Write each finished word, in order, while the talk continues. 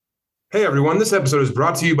Hey everyone, this episode is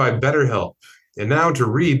brought to you by BetterHelp. And now to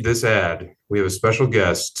read this ad, we have a special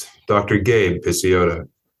guest, Dr. Gabe Picciota.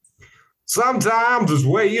 Sometimes it's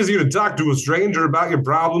way easier to talk to a stranger about your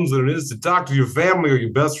problems than it is to talk to your family or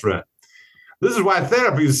your best friend. This is why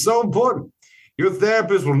therapy is so important. Your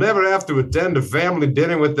therapist will never have to attend a family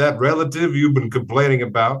dinner with that relative you've been complaining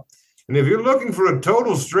about. And if you're looking for a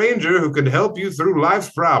total stranger who can help you through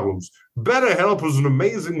life's problems, BetterHelp is an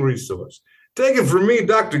amazing resource. Take it from me,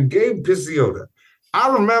 Dr. Gabe Picciota.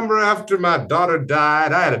 I remember after my daughter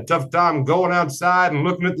died, I had a tough time going outside and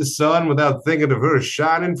looking at the sun without thinking of her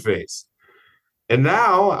shining face. And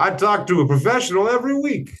now I talk to a professional every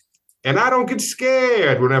week. And I don't get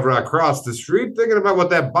scared whenever I cross the street thinking about what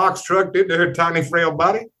that box truck did to her tiny, frail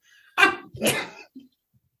body.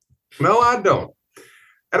 No, I don't.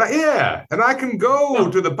 And I can go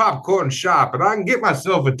to the popcorn shop and I can get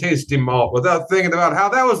myself a tasty malt without thinking about how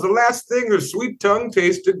that was the last thing her sweet tongue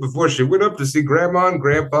tasted before she went up to see Grandma and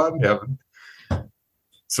Grandpa in heaven.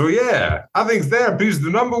 So yeah, I think therapy is the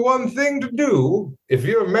number one thing to do if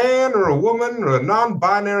you're a man or a woman or a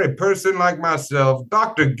non-binary person like myself.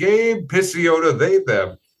 Dr. Gabe Picciota, they,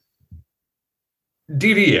 them.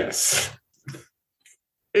 DDS.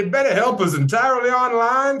 It BetterHelp is entirely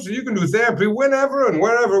online, so you can do therapy whenever and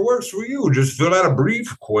wherever works for you. Just fill out a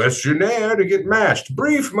brief questionnaire to get matched.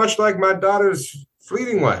 Brief, much like my daughter's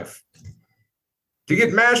fleeting life. To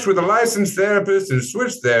get matched with a licensed therapist and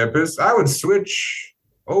switch therapists, I would switch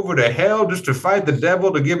over to hell just to fight the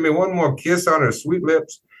devil to give me one more kiss on her sweet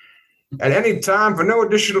lips at any time for no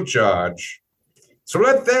additional charge. So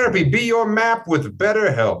let therapy be your map with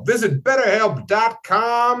BetterHelp. Visit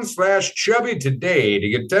BetterHelp.com/chubby today to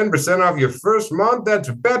get 10% off your first month. That's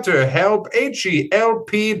BetterHelp,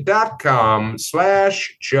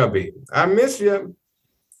 HELP.com/chubby. I miss you.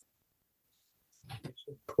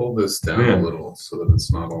 Pull this down a little so that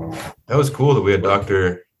it's not all. That was cool that we had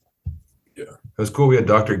Dr. Yeah. It was cool we had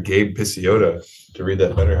Dr. Gabe Picciota to read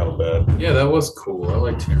that BetterHelp ad. Yeah, that was cool. I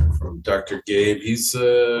liked hearing from Dr. Gabe. He's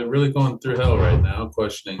really going through hell right now,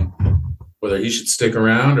 questioning whether he should stick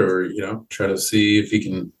around or, try to see if he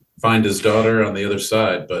can find his daughter on the other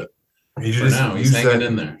side. But he for now, he's hanging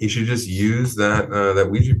in there. He should just use that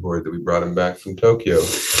Ouija board that we brought him back from Tokyo.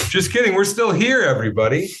 Just kidding. We're still here,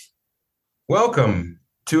 everybody. Welcome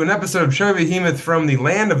to an episode of Chubby Behemoth from the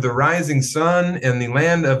land of the rising sun and the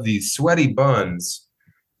land of the sweaty buns,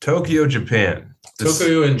 Tokyo, Japan.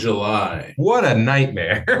 Tokyo in July. What a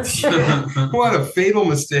nightmare. What a fatal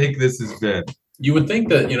mistake this has been. You would think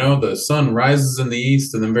that, the sun rises in the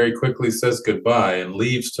east and then very quickly says goodbye and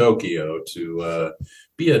leaves Tokyo to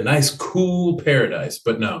be a nice, cool paradise.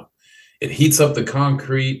 But no, it heats up the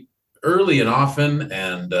concrete early and often,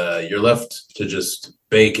 and you're left to just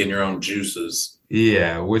bake in your own juices.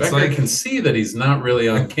 Yeah, it's like I can see that he's not really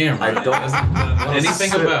on camera. I don't know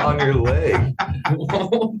anything about on your leg.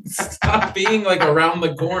 Stop being like around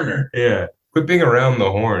the corner. Yeah, quit being around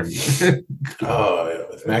the horn.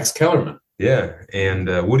 With Max Kellerman. Yeah, and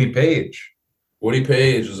Woody Page. Woody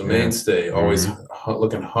Page was a mainstay, always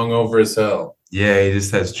looking hungover as hell. Yeah, he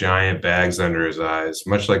just has giant bags under his eyes,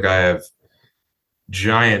 much like I have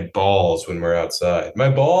giant balls when we're outside. My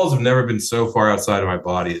balls have never been so far outside of my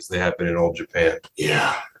body as they have been in old Japan.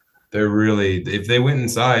 Yeah. They're really, if they went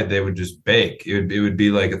inside, they would just bake. It would be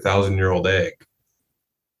like 1,000-year-old egg.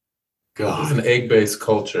 God. It's an egg-based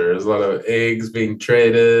culture. There's a lot of eggs being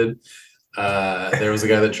traded. There was a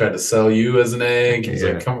guy that tried to sell you as an egg. He's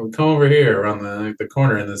like, come over here around the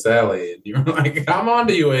corner in this alley. And you were like, I'm on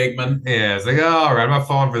to you, Eggman. Yeah, it's like, oh, all right, I'm not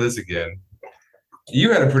falling for this again.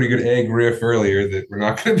 You had a pretty good egg riff earlier that we're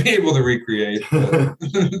not going to be able to recreate. But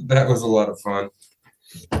that was a lot of fun.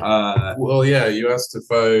 Well, yeah, you asked if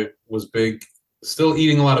I was still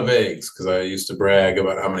eating a lot of eggs, because I used to brag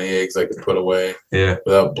about how many eggs I could put away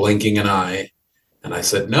without blinking an eye. And I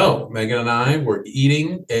said, no, Megan and I were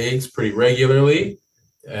eating eggs pretty regularly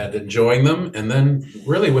and enjoying them. And then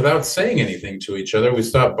really without saying anything to each other, we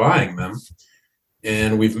stopped buying them.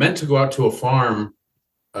 And we've meant to go out to a farm.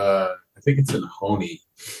 I think it's in Honey,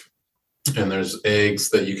 and there's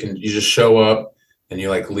eggs that you just show up and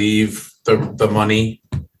you like leave the money,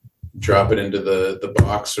 drop it into the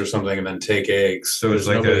box or something, and then take eggs. So it's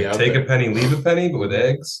like a take a penny, leave a penny, but with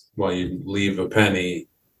eggs? Well, you leave a penny,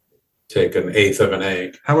 take an eighth of an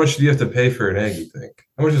egg. How much do you have to pay for an egg, you think?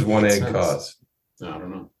 How much does one egg cost? I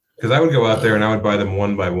don't know. Because I would go out there and I would buy them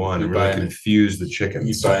one by one and really confuse the chickens.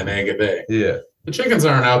 You buy an egg a day. Yeah. The chickens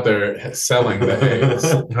aren't out there selling the eggs.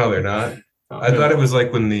 No, they're not. I thought it was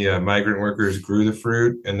like when the migrant workers grew the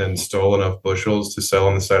fruit and then stole enough bushels to sell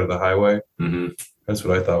on the side of the highway. Mm-hmm. That's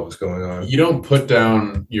what I thought was going on. You don't put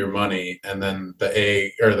down your money and then the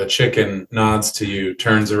egg or the chicken nods to you,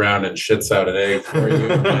 turns around and shits out an egg for you.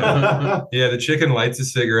 Yeah, the chicken lights a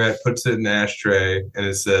cigarette, puts it in the ashtray, and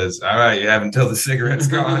it says, "All right, you have until the cigarette's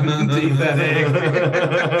gone to eat that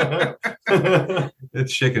egg."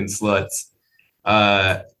 It's chicken sluts.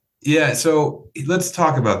 Yeah, so let's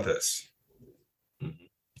talk about this.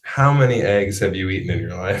 How many eggs have you eaten in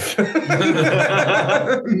your life? No.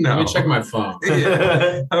 Let me check my phone.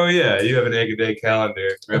 Yeah. Oh yeah, you have an egg a day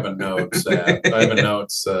calendar. I have a notes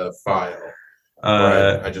file.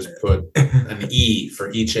 I just put an E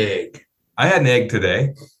for each egg. I had an egg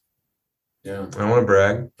today. Yeah. I want to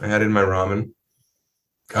brag. I had it in my ramen.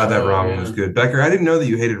 God, that ramen was good. Becker, I didn't know that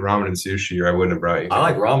you hated ramen and sushi, or I wouldn't have brought you. I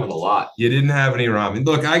like ramen a lot. You didn't have any ramen.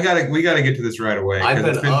 Look, we gotta get to this right away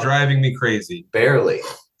because it's been driving me crazy. Barely.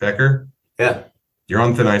 Becker? Yeah. You're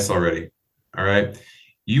on thin ice already. All right.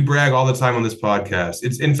 You brag all the time on this podcast.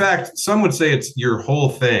 It's, in fact, some would say it's your whole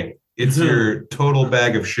thing. It's your total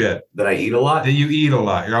bag of shit. That I eat a lot? That you eat a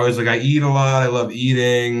lot. You're always like, I eat a lot. I love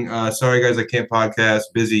eating. Sorry, guys, I can't podcast.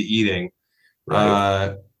 Busy eating.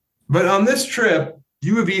 Right. But on this trip,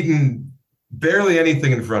 you have eaten barely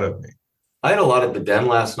anything in front of me. I had a lot at the den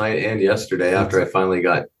last night and yesterday after I finally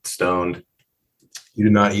got stoned. You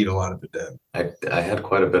did not eat a lot at the den. I had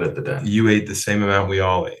quite a bit at the den. You ate the same amount we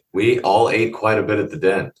all ate. We all ate quite a bit at the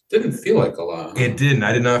den. Didn't feel like a lot. It didn't.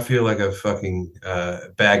 I did not feel like a fucking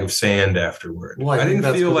bag of sand afterward. Well, I didn't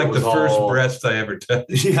feel like the first breast I ever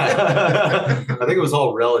touched. Yeah. I think it was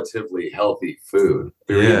all relatively healthy food.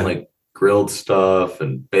 We were eating like grilled stuff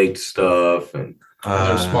and baked stuff and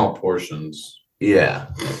they're small portions. Yeah.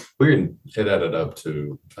 It added up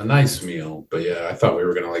to a nice meal. But yeah, I thought we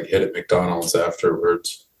were gonna like hit at McDonald's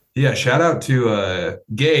afterwards. Yeah, shout out to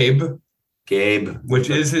Gabe. Gabe. Which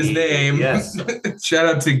is his name. Yes. Shout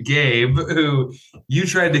out to Gabe, who you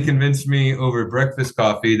tried to convince me over breakfast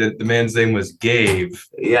coffee that the man's name was Gabe.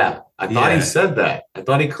 Yeah. I thought he said that. I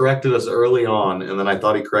thought he corrected us early on, and then I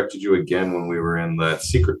thought he corrected you again when we were in that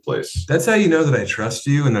secret place. That's how you know that I trust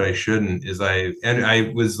you and that I shouldn't.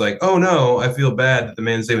 I was like, oh no, I feel bad that the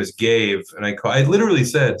man's name is Gabe, and I literally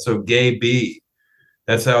said, so Gay B.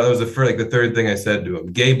 That was the third thing I said to him.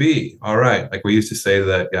 Gay B. All right, like we used to say to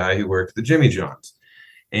that guy who worked at the Jimmy John's,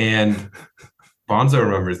 and Bonzo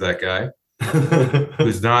remembers that guy.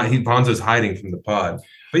 Who's not? Bonzo's hiding from the pod.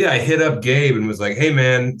 But yeah, I hit up Gabe and was like, hey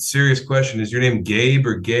man, serious question. Is your name Gabe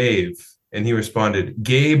or Gabe? And he responded,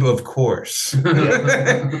 Gabe, of course.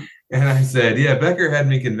 And I said, yeah, Becker had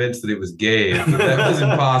me convinced that it was Gabe, but that was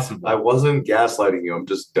impossible. I wasn't gaslighting you. I'm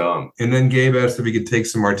just dumb. And then Gabe asked if he could take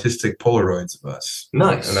some artistic Polaroids of us.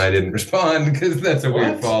 Nice. And I didn't respond because that's a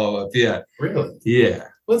weird follow-up. Yeah. Really? Yeah.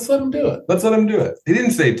 Let's let him do it. He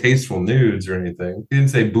didn't say tasteful nudes or anything. He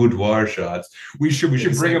didn't say boudoir shots. We should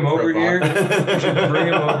bring him over here. We should bring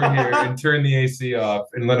him over here and turn the AC off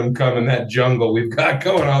and let him come in that jungle we've got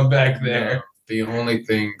going on back there. No, the only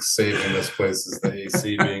thing saving this place is the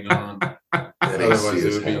AC being on. Otherwise,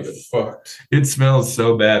 it would be fucked. It smells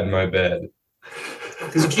so bad in my bed.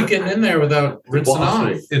 Because you keep getting in there without rinsing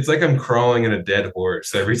off. It's like I'm crawling in a dead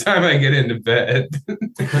horse every time I get into bed.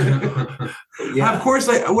 Yeah. Of course,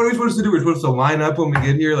 what are we supposed to do? We're supposed to line up when we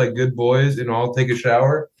get here like good boys and all take a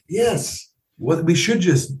shower? Yes. What we should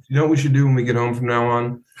just, what we should do when we get home from now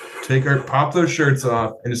on? Pop those shirts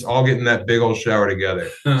off and just all get in that big old shower together.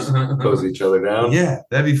 Hose each other down. Yeah,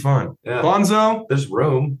 that'd be fun. Yeah. Bonzo? There's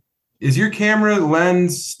room. Is your camera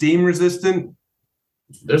lens steam resistant?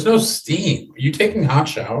 There's no steam. Are you taking hot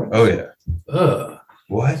showers? Oh, yeah. Ugh.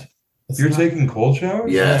 What? You're taking cold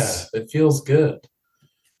showers? Yes. Yeah, it feels good.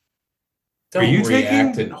 Don't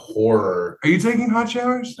react in horror. Are you taking hot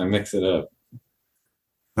showers? I mix it up.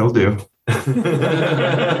 That'll do.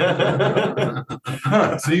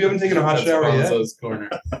 Huh, so you haven't taken a hot shower yet? Corner.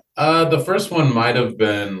 The first one might have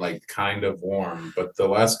been like kind of warm, but the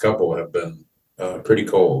last couple have been pretty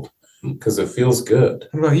cold because it feels good.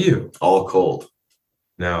 What about you? All cold.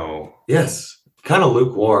 No. Yes. Kind of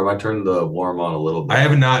lukewarm. I turned the warm on a little bit. I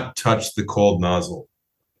have not touched the cold nozzle.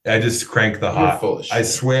 I just crank the hot. Full of shit. I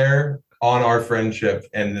swear on our friendship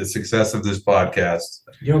and the success of this podcast.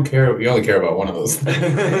 You don't care. You only care about one of those things.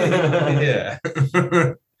 Yeah.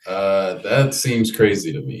 That seems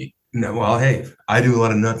crazy to me. No, well, hey, I do a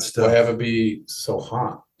lot of nut stuff. Why have it be so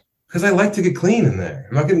hot? Because I like to get clean in there.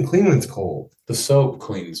 I'm not getting clean when it's cold. The soap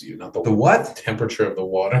cleans you, not the what? Temperature of the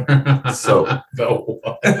water. Soap. The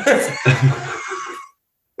what?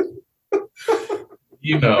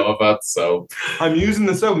 You know about soap. I'm using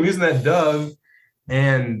the soap. I'm using that Dove,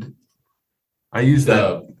 and I use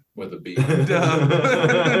Dub with a B. Dub.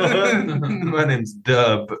 My name's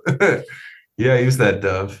Dub. Yeah, I used that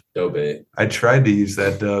Dove. Dobe. I tried to use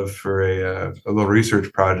that Dove for a little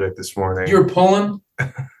research project this morning. You were pulling?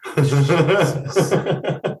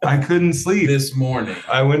 I couldn't sleep this morning.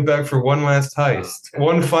 I went back for one last heist,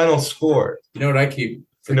 one final score. You know what I keep?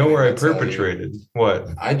 You know where I perpetrated? What?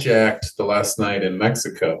 I jacked the last night in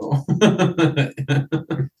Mexico.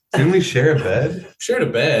 Didn't we share a bed? Shared a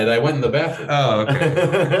bed. I went in the bathroom. Oh, okay.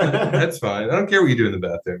 That's fine. I don't care what you do in the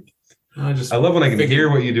bathroom. I love when I can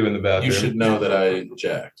hear what you do in the bathroom. You should know that I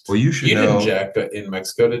jacked. Well, you should know. You didn't jack in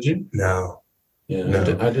Mexico, did you? No. Yeah, no.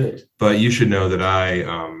 I did. But you should know that I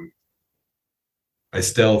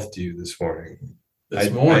stealthed you this morning. I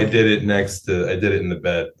did it I did it in the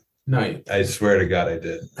bed. No, I swear to God I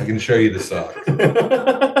did. I can show you the sock.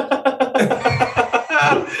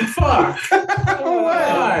 Fuck.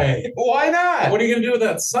 Why? Why not? What are you going to do with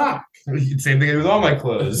that sock? Same thing with all my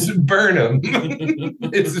clothes. Burn them.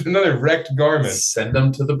 It's another wrecked garment. Send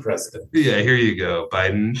them to the president. Yeah, here you go,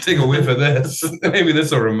 Biden. Take a whiff of this. Maybe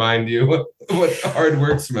this will remind you what hard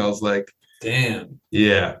work smells like. Damn.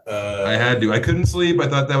 Yeah, I had to. I couldn't sleep. I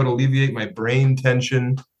thought that would alleviate my brain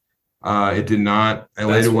tension. It did not. I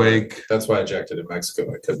laid awake. That's why I jacked it in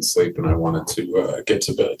Mexico. I couldn't sleep and I wanted to get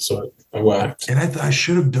to bed, so I whacked. And I thought I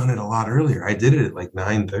should have done it a lot earlier. I did it at like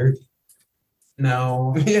 9:30.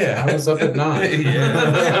 No. Yeah. I was up at 9.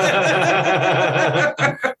 Yeah.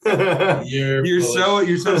 You're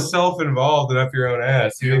so self-involved and up your own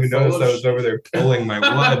ass. You didn't even notice I was over there pulling my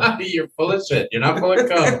blood. You're full of shit. You're not full of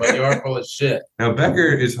cum, but you are full of shit. Now Becker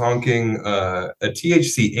is honking a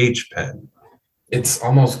THC pen. It's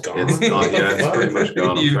almost gone. It's gone. Yeah, it's pretty much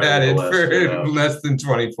gone. You've had it for less than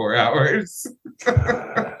 24 hours.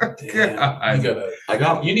 God.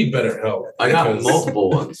 You need better help. I got multiple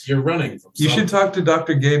ones. You're running from You should talk to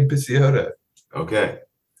Dr. Gabe Picciota. Okay.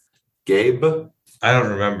 Gabe? I don't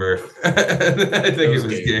remember. I think it was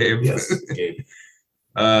Gabe. Yes, Gabe.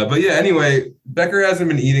 But yeah, anyway, Becker hasn't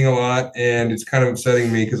been eating a lot, and it's kind of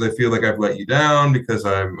upsetting me because I feel like I've let you down because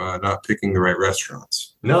I'm not picking the right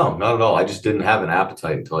restaurants. No, not at all. I just didn't have an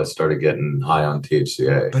appetite until I started getting high on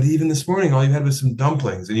THCA. But even this morning, all you had was some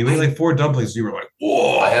dumplings, and you ate like 4 dumplings, and you were like,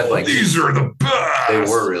 whoa, I had like these are the best. They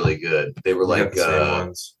were really good. They were like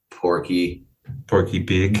Porky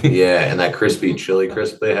Pig. Yeah, and that crispy chili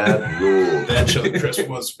crisp they had. Ooh. That chili crisp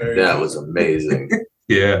was very That was amazing.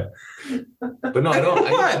 Yeah. But no, I don't.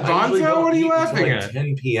 What, Bonzo? What are you laughing at?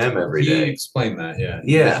 10 p.m. every day. Explain that, yeah.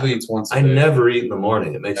 Yeah. Usually it's once a I day. never eat in the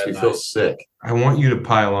morning. It makes me feel sick. I want you to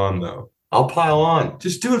pile on, though. I'll pile on.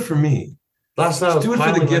 Just do it for me. Last night I was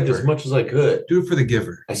piling like as much as I could. Do it for the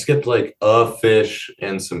giver. I skipped like a fish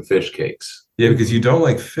and some fish cakes. Yeah, because you don't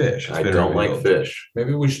like fish. I don't like fish.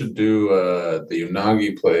 Maybe we should do the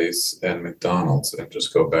Unagi place and McDonald's and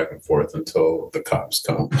just go back and forth until the cops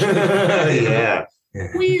come. Yeah.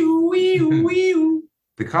 The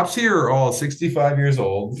cops here are all 65 years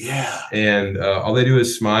old. Yeah. And all they do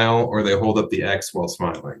is smile or they hold up the X while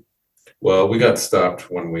smiling. Well, we got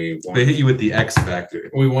stopped when They hit you with the X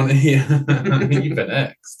factor. We wanted, yeah. You've been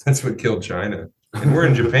X'd. That's what killed China. And we're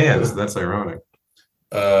in Japan, so that's ironic.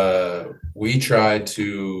 We tried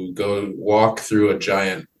to go walk through a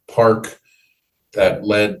giant park that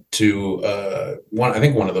led to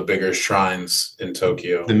one of the bigger shrines in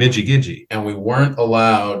Tokyo. The Mijigiji. And we weren't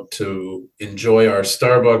allowed to enjoy our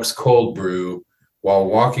Starbucks cold brew while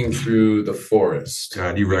walking through the forest.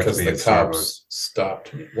 God, you wrecked me at Starbucks. Because the cops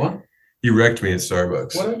stopped me. What? You wrecked me at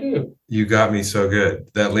Starbucks. What'd I do? You got me so good.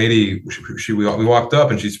 That lady, we walked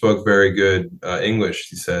up and she spoke very good English.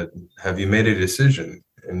 She said, "Have you made a decision?"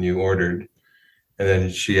 And you ordered. And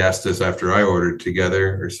then she asked us after I ordered,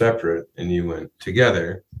 together or separate, and you went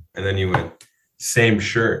together. And then you went, same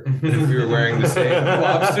shirt. And we were wearing the same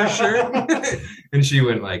lobster shirt. And she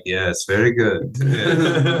went like, yes, very good.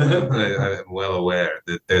 I'm well aware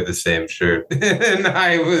that they're the same shirt. And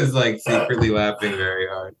I was like secretly laughing very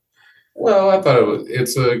hard. Well, I thought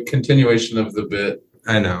it's a continuation of the bit.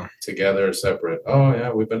 I know. Together or separate. Oh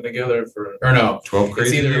yeah, we've been together 12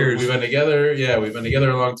 crazy years. We've been together. Yeah, we've been together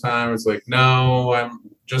a long time. It's like, no, I'm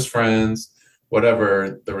just friends.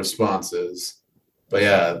 Whatever the response is. But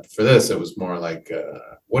yeah, for this, it was more like,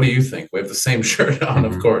 what do you think? We have the same shirt on,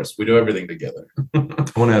 of course. We do everything together. I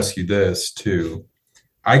want to ask you this too.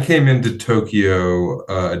 I came into Tokyo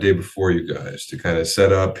a day before you guys to kind of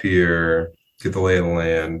set up here, get the lay of the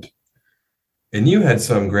land. And you had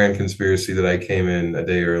some grand conspiracy that I came in a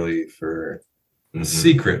day early for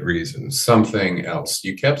secret reasons. Something else.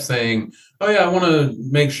 You kept saying, oh, yeah, I want to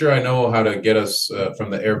make sure I know how to get us from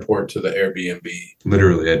the airport to the Airbnb.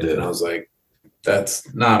 Literally, I did. And I was like,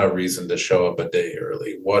 that's not a reason to show up a day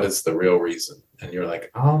early. What is the real reason? And you're like,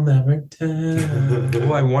 I'll never tell.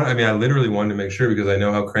 Well, I literally wanted to make sure because I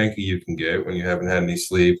know how cranky you can get when you haven't had any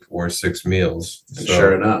sleep or 6 meals. And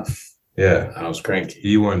sure enough, yeah, I was cranky.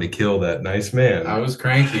 You wanted to kill that nice man. I was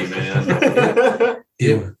cranky, man.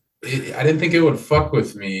 I didn't think it would fuck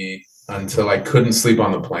with me until I couldn't sleep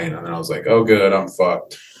on the plane. And then I was like, oh, good, I'm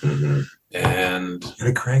fucked. Mm-hmm. And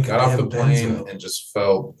got off the plane and just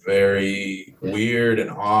felt very weird and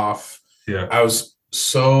off. Yeah. I was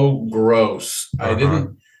so gross. I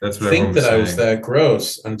didn't think that I was that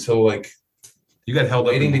gross until like you got held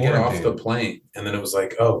waiting to get off the plane. And then it was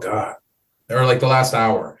like, oh God. Or like the last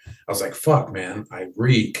hour. I was like, fuck, man, I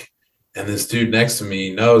reek. And this dude next to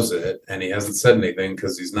me knows it. And he hasn't said anything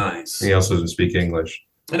because he's nice. He also doesn't speak English.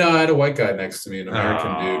 I know. I had a white guy next to me, an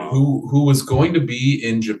American dude, who was going to be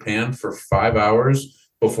in Japan for 5 hours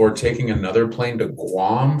before taking another plane to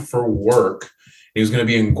Guam for work. He was going to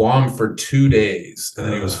be in Guam for 2 days, and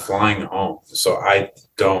then he was flying home. So I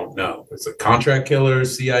don't know. It's a contract killer,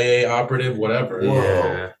 CIA operative, whatever.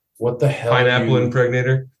 Yeah. What the hell? Pineapple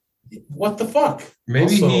impregnator? What the fuck?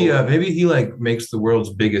 Maybe he like makes the world's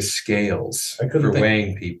biggest scales for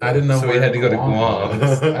weighing people. I didn't know. So he had to go to Guam.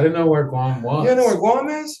 I didn't know where Guam was. You don't know where Guam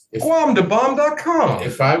is? Guam2bomb.com.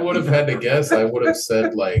 If I would have had to guess, I would have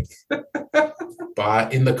said like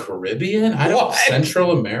in the Caribbean. I don't.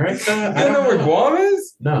 Central America. You don't know where Guam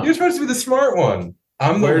is? No. You're supposed to be the smart one.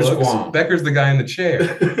 Where's Guam? Becker's the guy in the chair.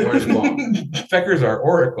 Where's Guam? Becker's our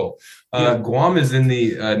oracle. Guam is in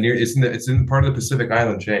the near. It's in part of the Pacific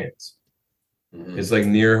Island chains. Mm-hmm. It's like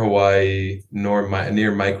near Hawaii,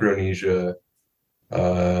 near Micronesia,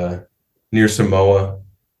 near Samoa.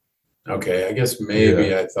 Okay, I guess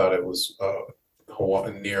maybe I thought it was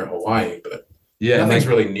near Hawaii, but nothing's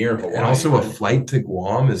really near Hawaii. And also, a flight to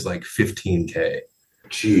Guam is like $15K.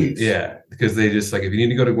 Jeez. Yeah, because they just like if you need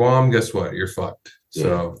to go to Guam, guess what? You're fucked.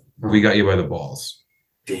 So we got you by the balls.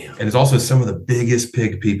 Damn. And it's also some of the biggest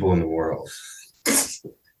pig people in the world.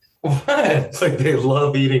 What? It's like they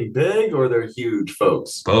love eating big or they're huge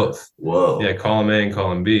folks? Both. Whoa. Yeah, column A and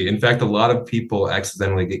column B. In fact, a lot of people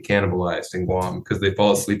accidentally get cannibalized in Guam because they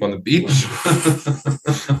fall asleep on the beach.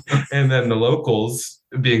 And then the locals,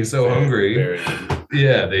 being so hungry,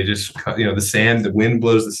 they just, the wind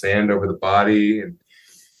blows the sand over the body and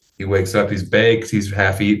he wakes up, he's baked, he's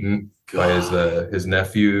half eaten by his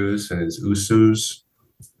nephews and his usus.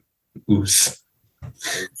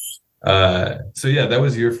 So yeah, that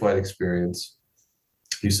was your flight experience.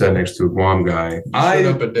 You sat next to a Guam guy. You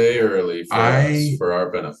showed up a day early for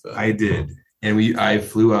our benefit. I did. And I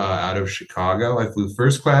flew out of Chicago. I flew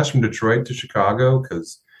first class from Detroit to Chicago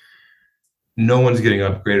because no one's getting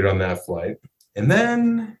upgraded on that flight. And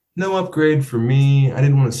then no upgrade for me. I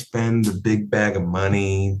didn't want to spend a big bag of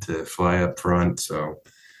money to fly up front. So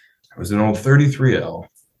I was an old 33L.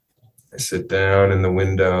 I sit down in the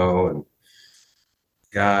window and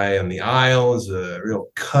guy on the aisle is a real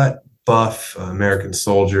cut, buff American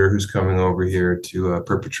soldier who's coming over here to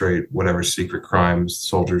perpetrate whatever secret crimes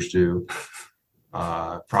soldiers do.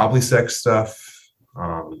 Probably sex stuff,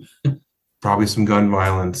 probably some gun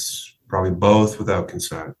violence, probably both without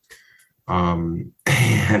consent.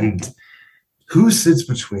 And who sits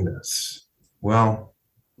between us? Well,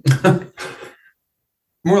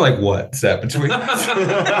 more like what sat between us?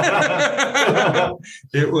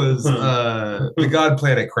 It was the god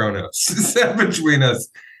planet Kronos sat between us.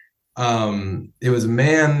 It was a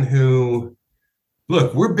man who,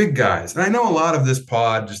 look, we're big guys. And I know a lot of this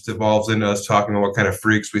pod just evolves into us talking about what kind of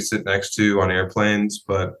freaks we sit next to on airplanes.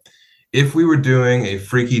 But if we were doing a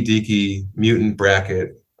freaky deaky mutant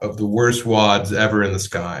bracket of the worst wads ever in the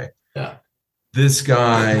sky, this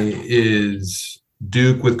guy is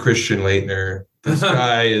Duke with Christian Laettner. This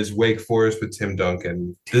guy is Wake Forest with Tim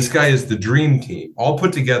Duncan. This guy is the dream team, all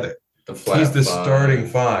put together. He's the starting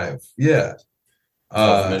five. Yeah.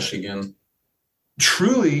 Michigan.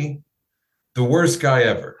 Truly the worst guy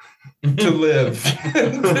ever to live,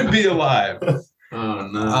 to be alive. Oh,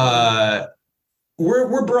 no.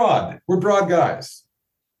 We're broad. We're broad guys.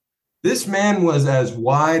 This man was as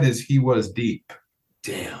wide as he was deep.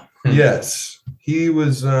 Damn. Yes. He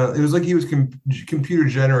was, it was like he was computer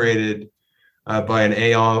generated by an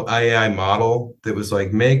AI model that was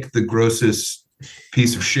like, make the grossest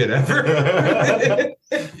piece of shit ever.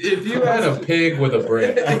 If you had a pig with a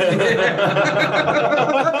brick,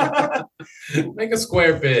 make a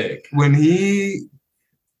square pig. When he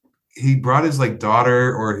brought his like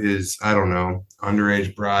daughter or his, I don't know,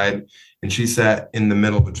 underage bride, and she sat in the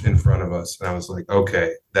middle in front of us, and I was like,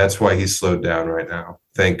 okay, that's why he's slowed down right now.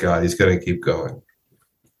 Thank God, he's gonna keep going.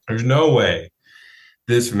 There's no way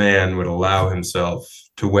this man would allow himself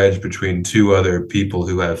to wedge between two other people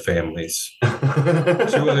who have families,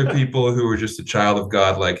 two other people who were just a child of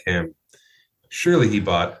God like him. Surely he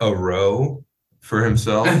bought a row for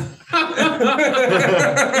himself. He's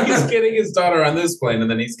getting his daughter on this plane,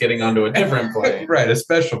 and then he's getting onto a different plane. Right, a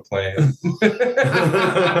special plane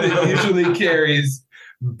that usually carries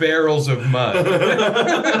barrels of mud.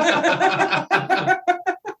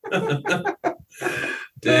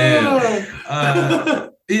 Damn.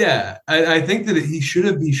 Yeah, I think that he should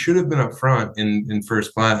have been up front in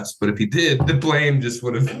first class, but if he did, the plane just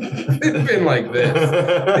would have been like this.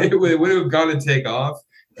 It would have gone to take off,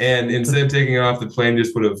 and instead of taking off, the plane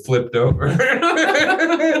just would have flipped over.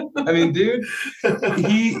 I mean, dude,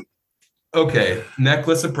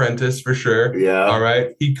 necklace apprentice for sure. Yeah. All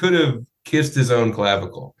right. He could have kissed his own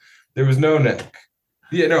clavicle. There was no neck.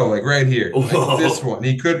 Yeah, no, like right here. Like this one.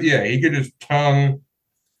 He could just tongue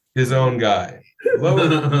his own guy.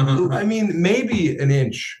 Lower, I mean, maybe an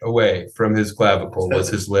inch away from his clavicle was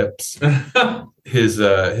his lips,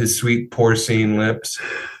 his sweet porcine lips.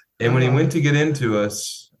 And when he went to get into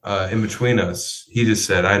us, in between us, he just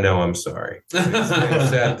said, "I know, I'm sorry." And he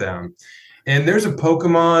sat down. And there's a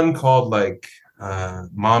Pokemon called like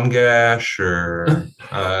Momgash or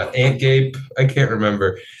Antgape. I can't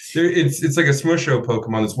remember. It's like a Smusho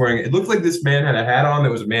Pokemon that's wearing. It looked like this man had a hat on that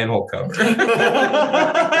was a manhole cover.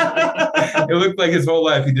 It looked like his whole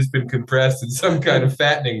life he'd just been compressed in some kind of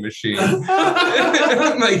fattening machine,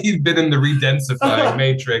 like he'd been in the redensifying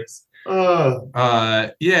matrix. Yeah,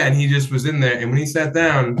 and he just was in there. And when he sat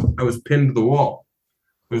down, I was pinned to the wall.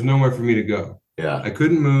 There was nowhere for me to go. Yeah, I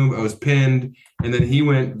couldn't move. I was pinned, and then he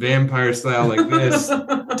went vampire style like this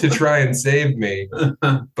to try and save me.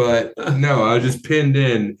 But no, I was just pinned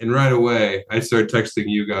in, and right away I started texting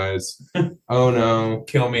you guys. Oh no,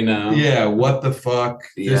 kill me now. Yeah, what the fuck?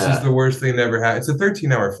 Yeah. This is the worst thing that ever happened. It's a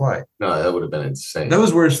 13-hour flight. No, that would have been insane. That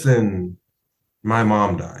was worse than my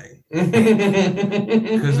mom dying.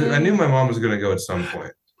 Because I knew my mom was going to go at some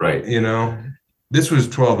point. Right. You know? This was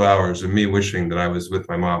 12 hours of me wishing that I was with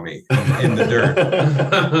my mommy in the dirt.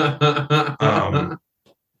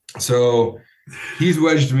 So he's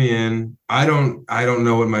wedged me in. I don't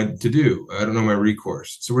know what to do. I don't know my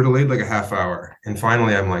recourse. So we're delayed like a half hour. And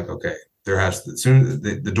finally I'm like, okay, as soon as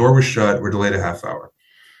the door was shut, we're delayed a half hour.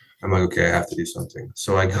 I'm like, okay, I have to do something.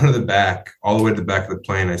 So I go to the back, all the way to the back of the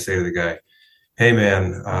plane. I say to the guy, "Hey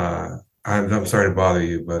man, I'm sorry to bother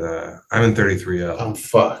you, but I'm in 33L. I'm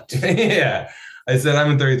fucked." Yeah. I said, "I'm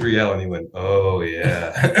in 33L," and he went, "Oh,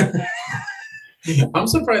 yeah." I'm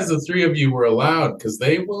surprised the three of you were allowed, because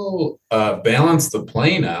they will balance the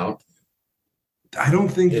plane out. I don't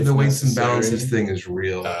think the weights and balances thing is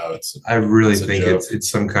real. I really think it's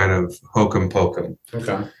some kind of hokum pokum.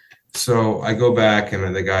 Okay. So I go back,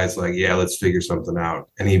 and the guy's like, "Yeah, let's figure something out."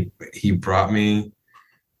 And he brought me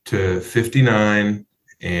to 59,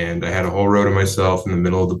 and I had a whole row to myself in the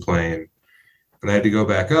middle of the plane. But I had to go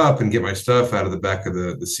back up and get my stuff out of the back of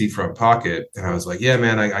the seat front pocket. And I was like, "Yeah,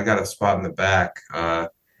 man, I got a spot in the back. We're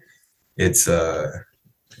going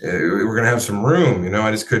to have some room. You know, I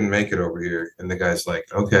just couldn't make it over here." And the guy's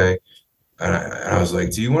like, "Okay." And I was like,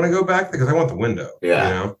 "Do you want to go back there? Because I want the window." Yeah.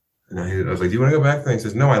 You know? And I was like, "Do you want to go back there?" And he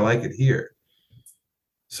says, "No, I like it here."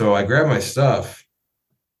 So I grab my stuff.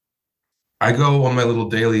 I go on my little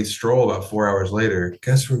daily stroll about 4 hours later.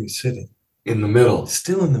 Guess where he's sitting? In the middle.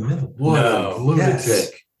 Still in the middle. What a lunatic. Yes.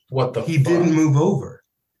 What the He fuck? didn't move over.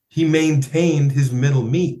 He maintained his middle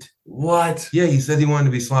meat. What? Yeah, he said he wanted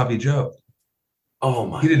to be Sloppy Joe. Oh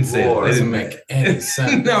my! He didn't say Lord. it. Doesn't make any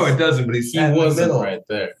sense. No, it doesn't. But he wasn't right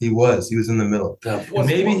there. He was in the middle. What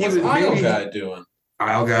Maybe was aisle guy doing?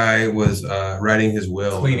 Aisle guy was writing his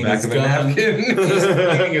will. Cleaning his gun. Just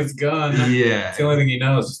cleaning his gun. Yeah. It's the only thing he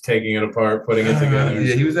knows is taking it apart, putting it together.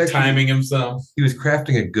 Yeah, he was actually timing himself. He was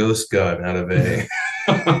crafting a ghost gun out of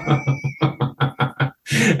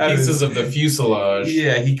pieces of the fuselage.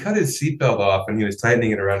 Yeah, he cut his seatbelt off and he was tightening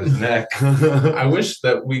it around his neck. I wish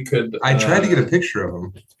that we could. I tried to get a picture of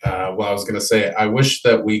him. Well, I was going to say, I wish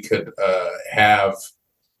that we could have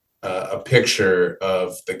a picture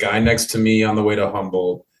of the guy next to me on the way to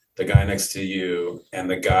Humble, the guy next to you, and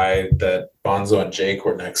the guy that Bonzo and Jake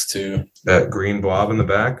were next to. That green blob in the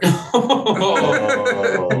back.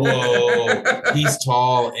 Whoa. He's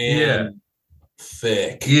tall and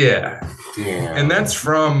thick. Yeah. Damn. And that's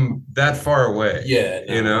from that far away. Yeah.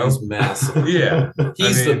 No, you know? He's massive. Yeah.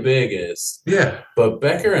 He's the biggest. Yeah. But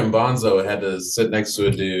Becker and Bonzo had to sit next to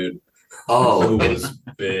a dude who was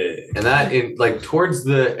big. And that, towards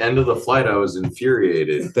the end of the flight, I was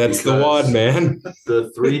infuriated. That's the one, man. The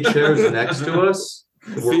three chairs next to us,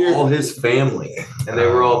 were all his family, and they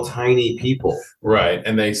were all tiny people. Right,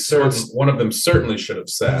 and one of them certainly should have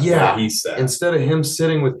sat where he sat. Instead of him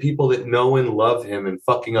sitting with people that know and love him and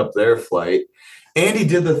fucking up their flight. And he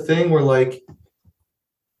did the thing where, like,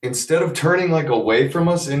 instead of turning, like, away from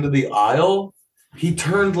us into the aisle, he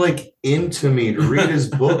turned, like, into me to read his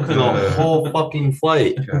book the whole fucking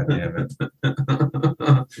flight. God damn it.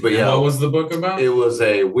 But yeah. What was the book about? It was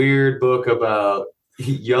a weird book about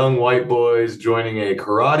young white boys joining a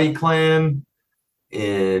karate clan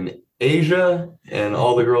in Asia, and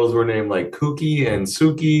all the girls were named, like, Kuki and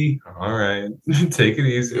Suki. All right. Take it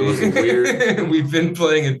easy. It was weird. We've been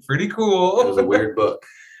playing it pretty cool. It was a weird book.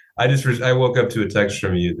 I woke up to a text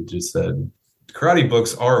from you that just said, karate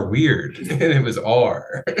books are weird. And it was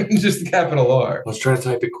R. Just capital R. I was trying to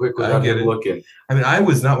type it quick without looking. I mean, when I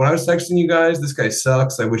was texting you guys, this guy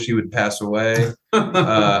sucks. I wish he would pass away.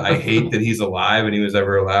 I hate that he's alive and he was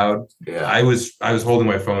ever allowed. Yeah. I was holding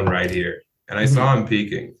my phone right here and I saw him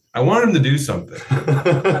peeking. I wanted him to do something.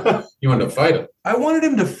 You wanted to fight him? I wanted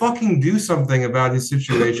him to fucking do something about his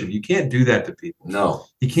situation. You can't do that to people. No.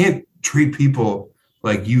 You can't treat people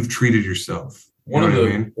like you've treated yourself. One of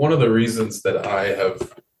the reasons that I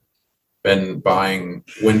have been buying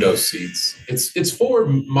window seats, it's for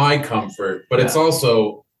my comfort, but it's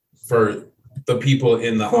also for the people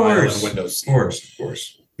in the aisle and window seat. Of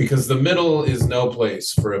course. Because the middle is no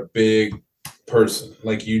place for a big person.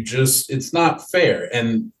 Like, it's not fair.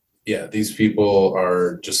 And yeah, these people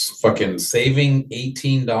are just fucking saving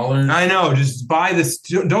 $18. I know. Just buy this.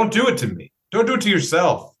 Don't do it to me. Don't do it to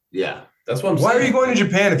yourself. Yeah. That's what I'm saying. Why are you going to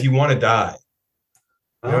Japan if you want to die?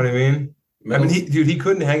 You know what I mean? I mean, he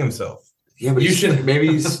couldn't hang himself. Yeah, but maybe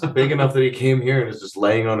he's big enough that he came here and is just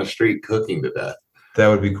laying on a street cooking to death. That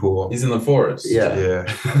would be cool. He's in the forest. Yeah.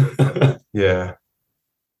 Yeah.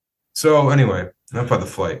 So anyway, enough about the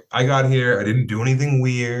flight. I got here. I didn't do anything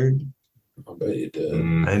weird. I bet you did. I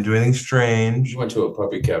didn't do anything strange. You went to a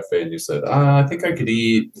puppy cafe and you said, I think I could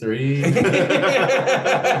eat 3, maybe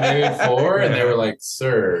 4. And they were like,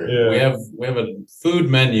 sir, we have a food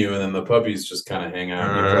menu. And then the puppies just kind of hang out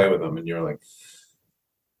and you play with them. And you're like,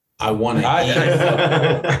 I want to eat.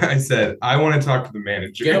 I said, I want to talk to the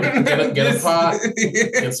manager. Get a pot,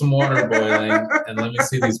 get some water boiling, and let me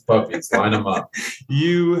see these puppies. Line them up.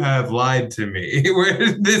 You have lied to me.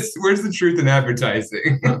 Where's the truth in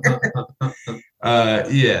advertising?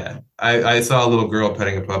 Yeah. I saw a little girl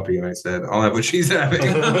petting a puppy, and I said, I'll have what she's having.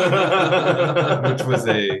 Which was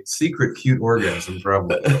a secret cute orgasm,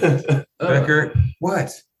 probably. Becker,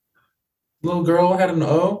 what? Little girl had an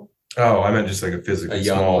O? Oh, I meant just like a physically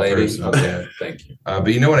young small lady. person. Okay, Yeah. thank you.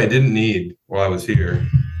 But you know what I didn't need while I was here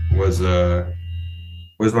was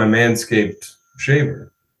my Manscaped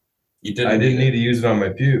shaver. You didn't. I didn't need to use it on my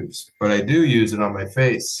pubes, but I do use it on my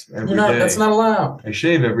face every day. That's not allowed. I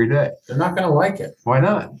shave every day. They're not going to like it. Why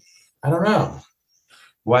not? I don't know.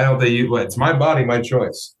 Why don't they use? Well, it's my body, my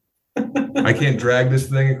choice. I can't drag this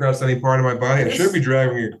thing across any part of my body. I should be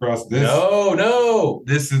dragging it across this. No.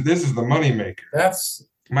 This is the money maker. That's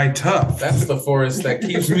my tuft. That's the forest that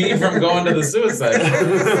keeps me from going to the suicide.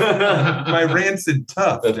 My rancid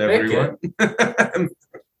tuft, everyone.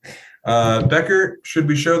 Becker, should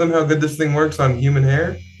we show them how good this thing works on human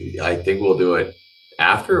hair? I think we'll do it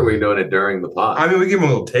after, or are we doing it during the pod? I mean, we give them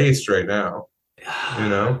a little taste right now. You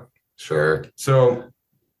know? Sure. So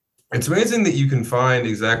it's amazing that you can find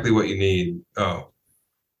exactly what you need. Oh.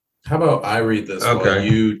 How about I read this while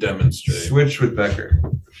you demonstrate? Switch with Becker.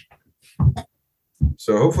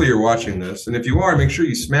 So hopefully you're watching this. And if you are, make sure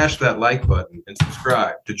you smash that like button and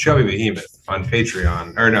subscribe to Chubby Behemoth on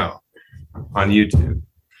Patreon. Or no, on YouTube.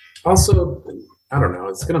 Also, I don't know.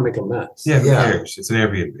 It's going to make a mess. Yeah, who cares? It's an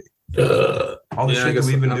Airbnb. All the shit that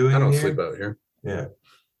we've been doing. I don't sleep out here. Yeah.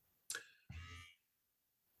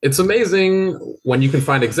 It's amazing when you can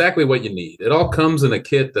find exactly what you need. It all comes in a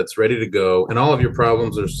kit that's ready to go, and all of your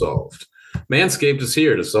problems are solved. Manscaped is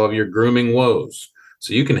here to solve your grooming woes,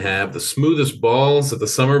 so you can have the smoothest balls at the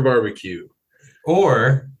summer barbecue.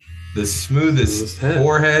 Or the smoothest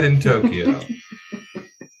forehead in Tokyo.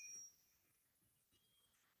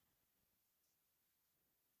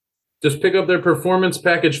 Just pick up their Performance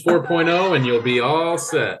Package 4.0 and you'll be all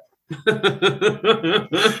set.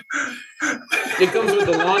 It comes with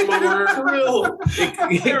the lawnmower.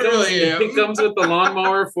 It comes with the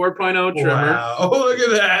lawnmower 4.0 trimmer. Wow, look at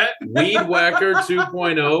that. Weed Whacker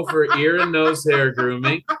 2.0 for ear and nose hair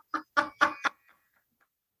grooming.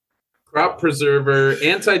 Crop Preserver,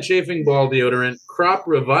 anti-chafing ball deodorant, Crop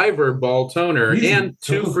Reviver ball toner, and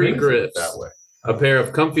 2 free grips. That way. a pair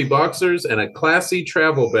of comfy boxers, and a classy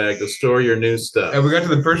travel bag to store your new stuff. Have we got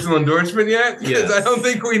to the personal endorsement yet? Yes. I don't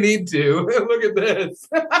think we need to. Look at this.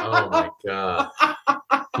 Oh my God.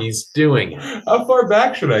 He's doing it. How far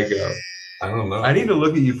back should I go? I don't know. I need to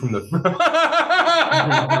look at you from the front.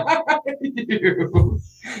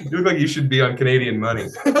 You look like you should be on Canadian Money.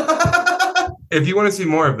 If you want to see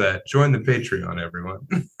more of that, join the Patreon, everyone.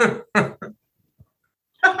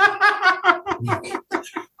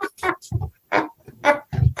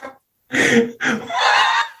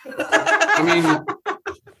 I mean,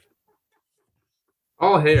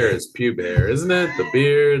 all hair is pube hair, isn't it? The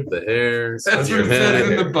beard, the hair, That's your what it says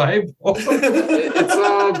in head. the Bible. It's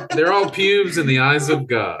all, they're all pubes in the eyes of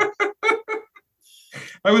God.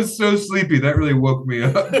 I was so sleepy. That really woke me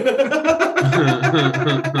up.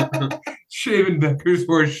 Shaven Becker's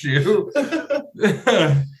horseshoe. Look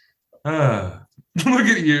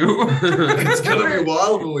at you. It's gonna be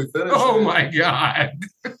wild when we finish. Oh my God.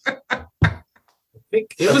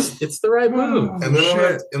 It's the right move. And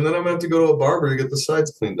then I'm gonna have to go to a barber to get the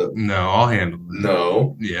sides cleaned up. No, I'll handle it.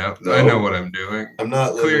 No, Yeah, No. I know what I'm doing. I'm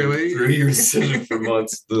not Clearly. living through your decision for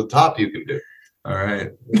months. The top you can do. All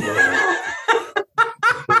right.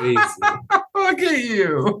 Crazy. Look at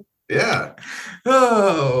you. Yeah.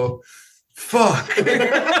 Oh, fuck.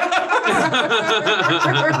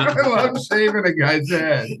 I love shaving a guy's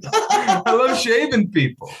head. I love shaving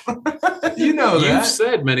people. You know You've that.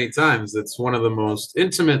 said many times it's one of the most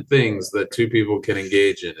intimate things that two people can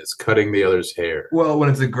engage in is cutting the other's hair. Well, when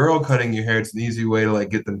it's a girl cutting your hair, it's an easy way to like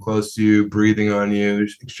get them close to you, breathing on you,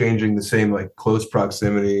 exchanging the same like close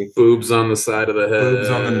proximity. Boobs on the side of the head. Boobs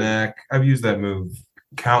on the neck. I've used that move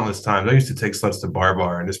countless times. I used to take sluts to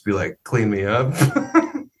Bar and just be like, clean me up.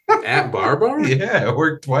 At Bar? Yeah, it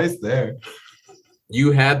worked twice there.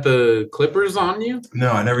 You had the clippers on you?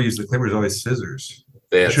 No, I never used the clippers, always scissors.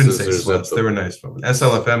 They I had shouldn't say scissors at sluts. the- They were nice women.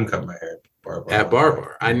 SLFM cut my hair. At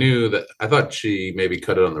Bar. I knew that. I thought she maybe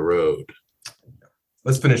cut it on the road.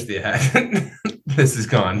 Let's finish the ad. This is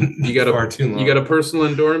gone. You got far too long. You got a personal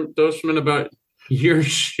endorsement about your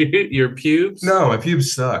pubes? No, my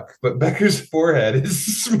pubes suck. But Becker's forehead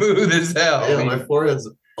is smooth as hell. Yeah, my forehead's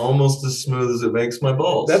almost as smooth as it makes my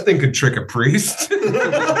balls. That thing could trick a priest.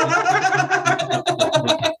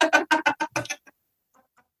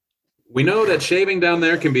 We know that shaving down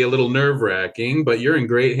there can be a little nerve-wracking, but you're in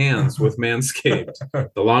great hands with Manscaped.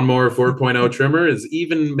 The Lawnmower 4.0 trimmer is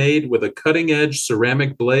even made with a cutting-edge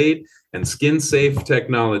ceramic blade and skin-safe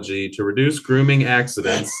technology to reduce grooming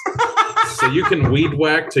accidents so you can weed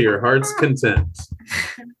whack to your heart's content.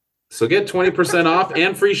 So get 20% off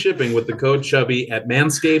and free shipping with the code Chubby at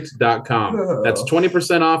manscaped.com. That's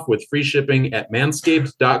 20% off with free shipping at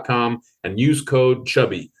manscaped.com and use code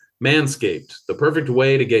Chubby. Manscaped, the perfect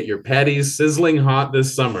way to get your patties sizzling hot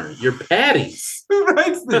this summer. Your patties. Who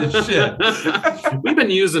writes this shit? We've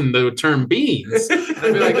been using the term beans. I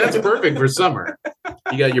feel like that's perfect for summer.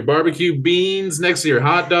 You got your barbecue beans next to your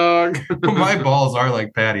hot dog. My balls are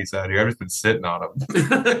like patties out here. I've just been sitting on them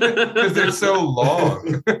because they're so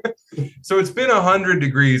long. So it's been 100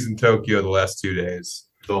 degrees in Tokyo the last 2 days.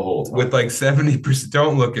 the whole time. With like 70%.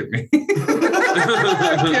 Don't look at me.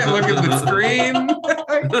 I can't look at the screen.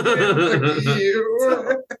 I can't look at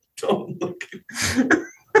you. Don't look at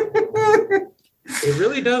It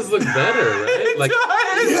really does look better, right? Like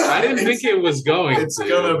I didn't think it was going It's to.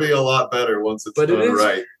 gonna be a lot better once it's But it done is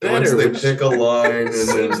right. better, Once they which pick a line and It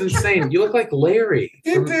seems then insane. You look like Larry.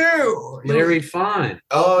 You from do. Larry Fine.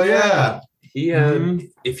 oh yeah. He had Mhm.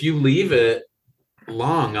 if you leave it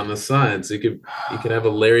long on the sides, you could have a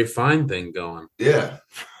Larry Fine thing going. Yeah.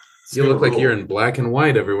 It's You look gonna like you're in black and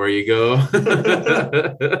white everywhere you go.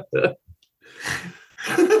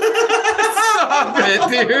 Stop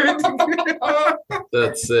it, dude.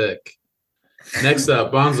 That's sick. Next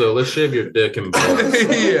up, Bonzo, let's shave your dick and balls.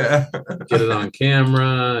 Yeah. Get it on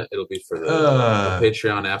camera. It'll be for the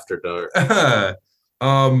Patreon after dark.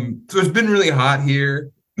 So it's been really hot here.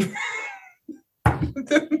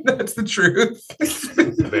 That's the truth.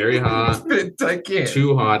 Very hot. I can't.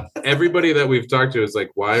 Too hot. Everybody that we've talked to is like,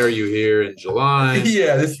 "Why are you here in July?"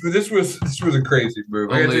 Yeah, this was a crazy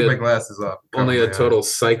move. I gotta take my glasses off. Only a total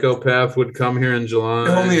psychopath would come here in July.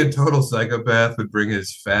 Only a total psychopath would bring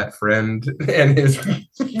his fat friend and his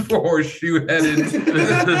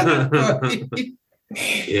horseshoe-headed.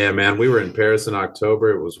 Yeah, man. We were in Paris in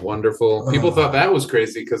October. It was wonderful. People thought that was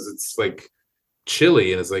crazy because it's like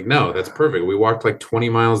chilly, and it's like, no, that's perfect. We walked like 20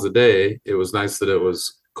 miles a day. It was nice that it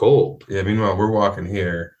was cold. Yeah, meanwhile, we're walking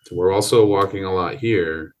here. We're also walking a lot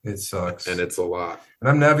here, It sucks. and it's a lot. And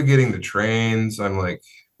I'm navigating the trains. I'm like,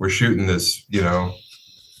 we're shooting this,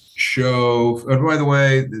 show. And by the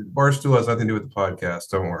way, Barstool has nothing to do with the podcast.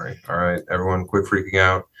 Don't worry. All right, everyone, quit freaking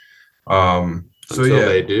out. Until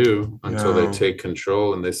they do, until they take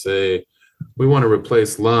control and they say, we want to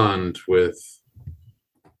replace Lund with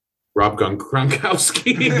Rob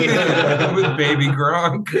Gronkowski. With baby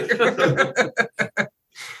Gronk.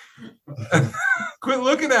 Quit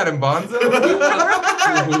looking at him, Bonzo.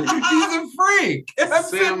 He's a freak. And I'm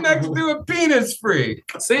sitting next to a penis freak.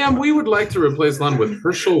 Sam, we would like to replace Lund with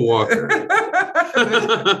Herschel Walker. They have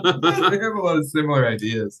a lot of similar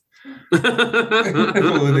ideas.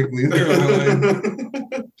 Politically, they're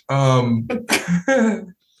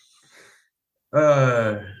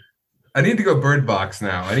I need to go bird box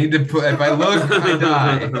now. I need to put, if I look, I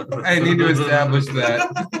die. I need to establish that.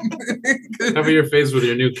 Cover your face with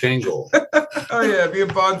your new Kangol. Oh yeah, me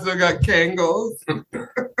and Bonzo got Kangles.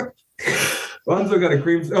 Bonzo got a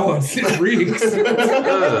cream. Oh, it reeks.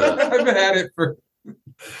 I've had it for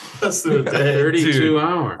 32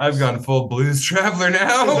 hours. I've gone full blues traveler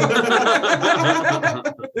now.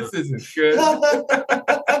 This isn't good.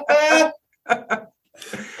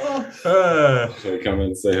 Should I come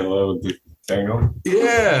and say hello to Tangle?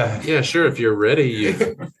 Yeah, sure. If you're ready, you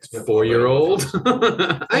 4-year-old.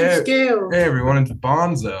 I'm scared. Hey everyone, it's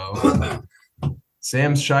Bonzo.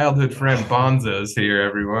 Sam's childhood friend Bonzo's here,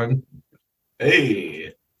 everyone.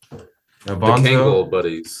 Hey. Now, The Bonzo, Kangol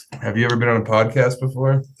buddies. have you ever been on a podcast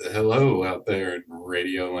before? Hello out there in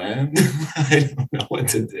Radio Land. I don't know what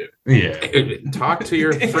to do. Yeah. Talk to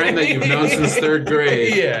your friend that you've known since 3rd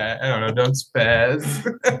grade. Yeah, I don't know. Don't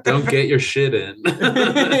spaz. Don't get your shit in.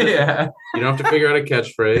 Yeah. You don't have to figure out a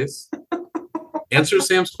catchphrase. Answer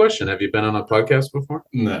Sam's question. Have you been on a podcast before?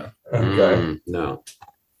 No. No.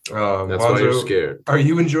 That's why you're scared. Are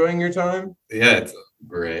you enjoying your time? Yeah, it's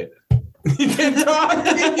great. You can't talk.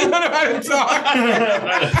 You don't know how to talk.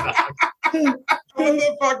 What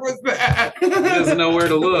the fuck was that? He doesn't know where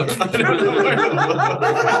to look.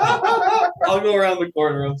 I'll go around the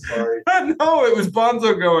corner. I'm sorry. No, it was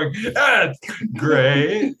Bonzo going, that's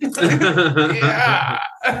great. Yeah.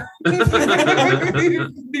 Do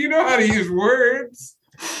you know how to use words?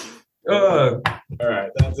 All right,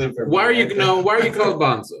 that's it for Why are me. you called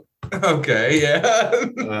Bonzo? Okay, yeah.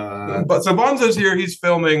 But so Bonzo's here. He's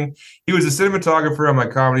filming. He was a cinematographer on my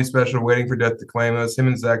comedy special, Waiting for Death to Claim Us. Him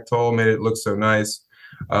and Zach Toll made it look so nice.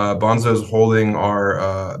 Bonzo's holding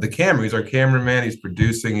the camera. He's our cameraman. He's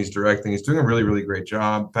producing. He's directing. He's doing a really, really great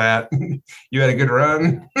job. Pat, you had a good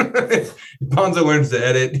run. Bonzo learns to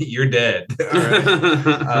edit. You're dead. All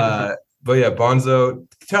right. But yeah, Bonzo,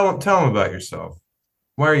 tell him about yourself.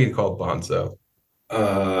 Why are you called Bonzo?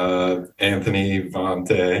 Anthony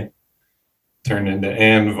Vonte turned into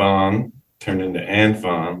Ann Von, turned into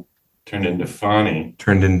Anfon, turned into Fani,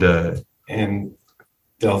 Turned into and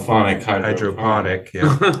Delphonic hydroponic.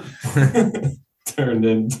 Yeah. turned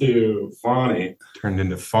into Fani, Turned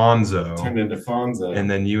into Fonzo. turned into Fonzo.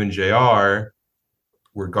 And then you and JR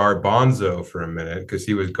were Garbonzo for a minute because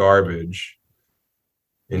he was garbage.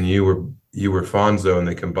 And you were Fonzo, and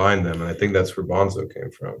they combined them. And I think that's where Bonzo came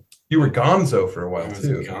from. You were Gonzo for a I while was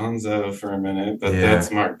too. Gonzo for a minute, but Yeah. that's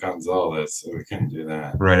Mark Gonzalez, so we couldn't do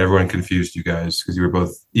that. Right, everyone confused you guys because you were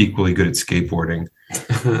both equally good at skateboarding.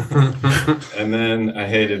 And then I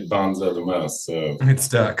hated Bonzo the most, so It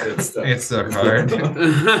stuck. It stuck. hard.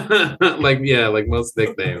 like most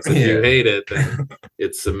nicknames. If you hate it, then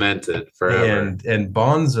it's cemented forever. And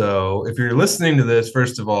Bonzo, if you're listening to this,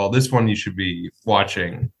 first of all, this one you should be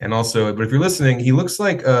watching. And also, but if you're listening, he looks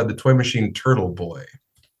like the Toy Machine Turtle Boy.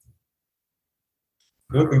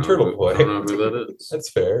 Looking Turtle Boy. I don't know who that is. That's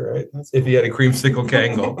fair, right? If he had a creamsicle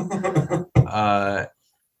Kangle.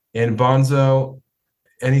 And Bonzo,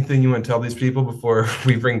 anything you want to tell these people before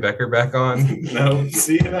we bring Becker back on? No,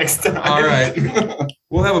 see you next time. All right.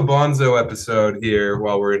 We'll have a Bonzo episode here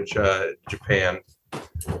while we're in Japan.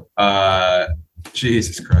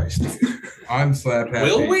 Jesus Christ. I'm slap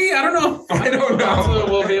happy. Will we? I don't know. I don't know. Bonzo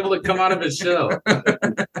will be able to come out of his shell.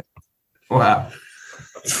 Wow.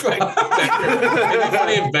 It'd be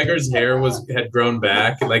funny if Becker's hair had grown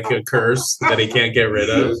back like a curse that he can't get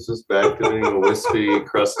rid of. It's just back to being a wispy,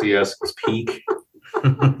 crusty-esque peak.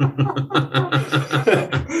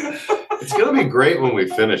 It's gonna be great when we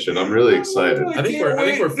finish it. I'm really excited. I think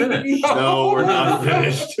we're finished. No, we're not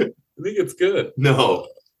finished. I think it's good. No,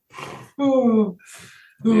 Oh.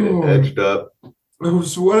 need it edged up.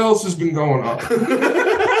 So what else has been going on?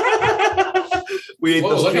 We ate Whoa,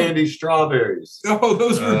 those look at- candy strawberries. Oh,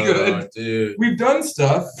 those were good. Dude. We've done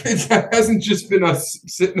stuff. It hasn't just been us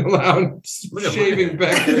sitting around Look at shaving mine.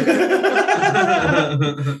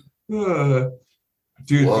 Becker.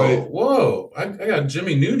 Dude, Whoa. I got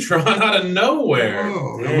Jimmy Neutron out of nowhere.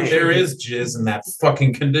 Whoa. There is jizz in that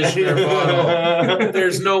fucking conditioner bottle.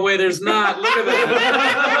 There's no way there's not. Look at that.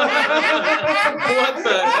 What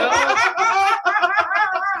the hell?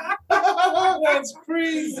 That's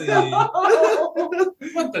crazy.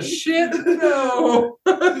 What the shit? No.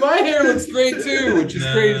 My hair looks great too, which is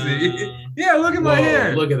crazy. Yeah, look at my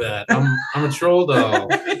hair. Look at that. I'm a troll doll.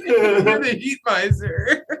 You're the heat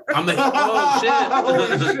miser. I'm the shit. Holy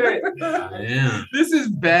shit. Yeah. This is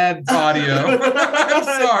bad audio. I'm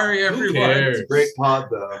sorry, everyone. cares? Great pod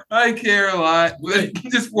though. I care a lot.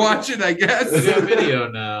 Just watch it, I guess. We got video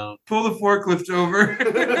now. Pull the forklift over.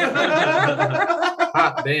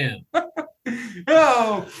 Hot damn.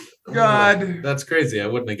 Oh, God. That's crazy. I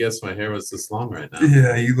wouldn't have guessed my hair was this long right now.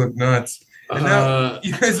 Yeah, you look nuts. And now Uh,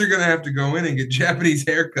 you guys are going to have to go in and get Japanese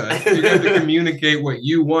haircuts. You're going to have to communicate what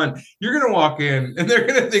you want. You're going to walk in and they're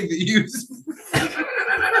going to think that you.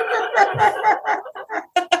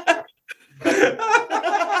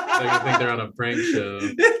 I think they're on a prank show.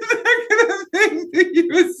 They're going to think that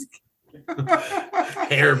you.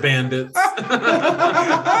 Hair bandits.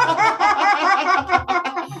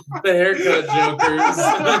 The haircut jokers.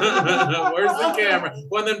 Where's the camera?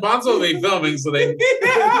 Well, then Bonzo will be filming, so they know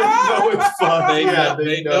it's fun. They, Yeah,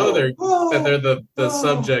 they know they're the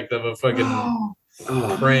subject of a fucking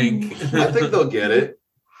prank. I think they'll get it.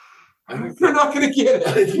 They're not going to get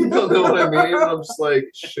I it. think they'll know what I mean. I'm just like,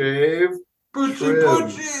 shave. Butchie,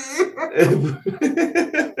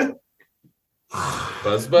 butchie.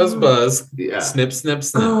 Buzz, buzz, buzz. Yeah. Snip, snip,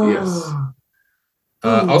 snip. Yes.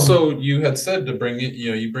 Also, you had said to bring it.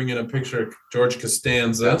 You bring in a picture of George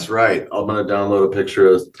Costanza. That's right. I'm gonna download a picture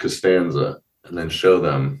of Costanza and then show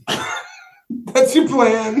them. That's your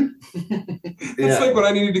plan. It's Yeah. like when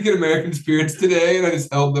I needed to get American Spirits today, and I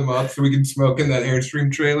just held them up so we could smoke in that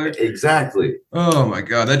Airstream trailer. Exactly. Oh my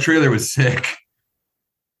God, that trailer was sick.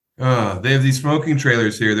 They have these smoking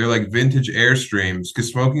trailers here. They're like vintage Airstreams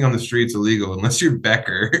because smoking on the street's illegal unless you're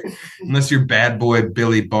Becker, unless you're bad boy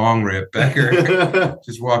Billy Bong Rip Becker,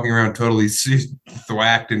 just walking around totally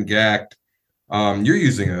thwacked and gacked. You're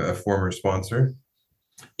using a former sponsor.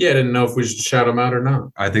 Yeah, I didn't know if we should shout them out or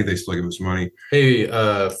not. I think they still give us money. Hey,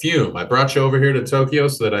 Fume, I brought you over here to Tokyo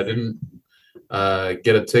so that I didn't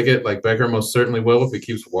get a ticket like Becker most certainly will if he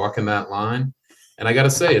keeps walking that line. And I got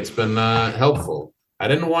to say, it's been helpful. I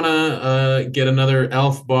didn't want to get another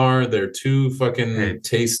Elf bar. They're too fucking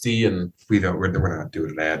tasty, and We're not doing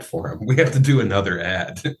an ad for them. We have to do another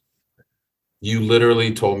ad. you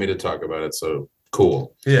literally told me to talk about it, so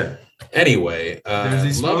cool. Yeah. Anyway, There's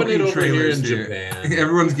these loving it smoking over here in trailers here. Japan.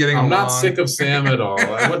 Everyone's getting I'm not along. sick of Sam at all.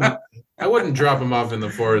 I wouldn't drop him off in the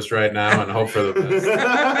forest right now and hope for the best.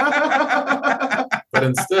 But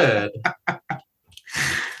instead,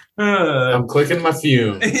 I'm clicking my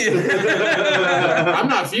fume. I'm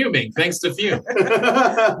not fuming, thanks to Fume.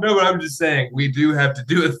 No, but I'm just saying we do have to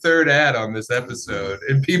do a third ad on this episode,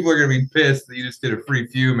 and people are gonna be pissed that you just did a free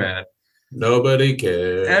fume ad. Nobody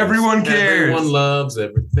cares. Everyone cares. Everyone loves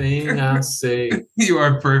everything I say. You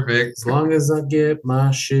are perfect. As long as I get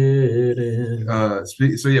my shit in.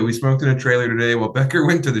 So yeah, we smoked in a trailer today while Becker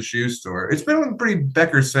went to the shoe store. It's been a pretty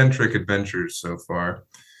Becker-centric adventures so far.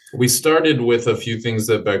 We started with a few things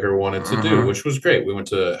that Becker wanted to do, which was great. We went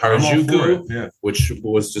to I'm all for Harajuku, it, yeah. which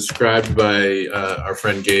was described by our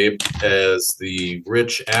friend Gabe as the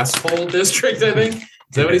rich asshole district, I think.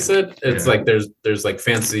 Is that what he said? It's like there's like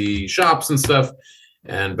fancy shops and stuff,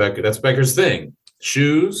 and that's Becker's thing.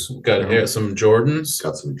 Shoes, got some Jordans.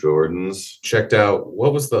 Got some Jordans. Checked out,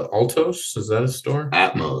 what was the Altos? Is that a store?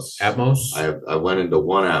 Atmos. I went into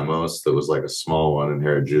one Atmos that was like a small one in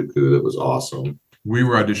Harajuku that was awesome. We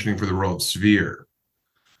were auditioning for the role of Sphere.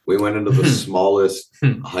 We went into the smallest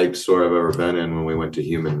hype store I've ever been in when we went to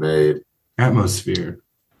Human Made. Atmosphere.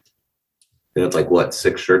 They had like what,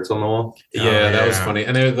 6 shirts on the wall? Yeah, that was funny.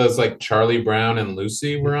 And there was like Charlie Brown and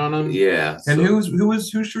Lucy were on them. Yeah. And whose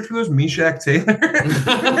shirts were those? Meshack Taylor?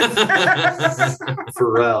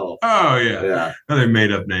 Pharrell. Oh yeah. Yeah. Another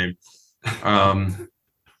made up name.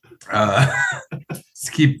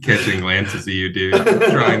 Just keep catching glances of you, dude.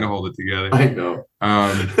 Trying to hold it together. I know.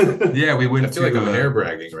 Yeah, we went I feel like I'm hair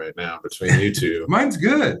bragging right now between you two. Mine's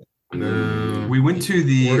good. No. We went to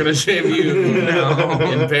the. We're gonna shave you No.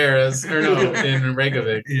 in Paris or no in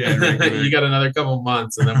Reykjavik. Yeah, in Reykjavik. You got another couple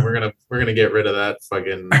months, and then we're gonna get rid of that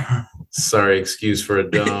fucking sorry excuse for a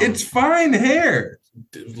dome. It's fine hair.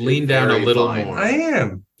 Lean down Very a little fine. more. I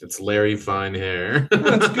am. It's Larry Fine hair.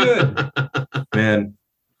 That's good. Man,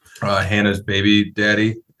 Hannah's baby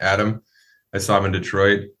daddy, Adam, I saw him in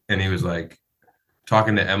Detroit, and he was like,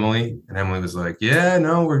 talking to Emily, and Emily was like, "Yeah,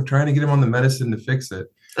 no, we're trying to get him on the medicine to fix it."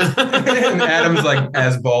 And Adam's like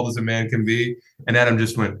as bald as a man can be, and Adam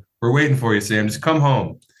just went, "We're waiting for you, Sam. Just come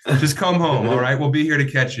home. Just come home. All right, we'll be here to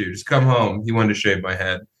catch you. Just come home." He wanted to shave my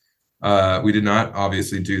head. We did not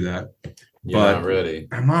obviously do that. You're not ready.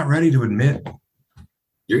 I'm not ready to admit.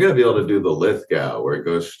 You're gonna be able to do the Lithgow where it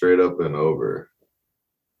goes straight up and over.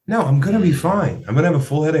 No, I'm gonna be fine. I'm gonna have a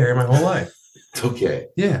full head of hair my whole life. It's okay.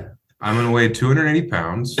 Yeah, I'm gonna weigh 280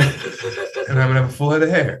 pounds, and I'm gonna have a full head of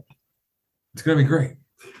hair. It's gonna be great.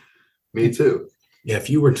 Me too. Yeah, if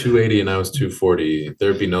you were 280 and I was 240,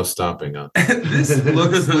 there'd be no stopping us. This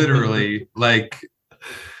looks literally like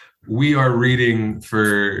we are reading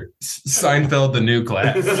for Seinfeld, the new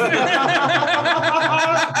class.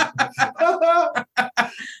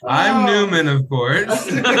 I'm Newman, of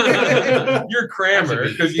course. You're Kramer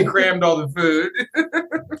because you crammed all the food.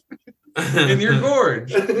 And you're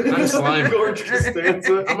Gorge. I'm Slimer. Gorge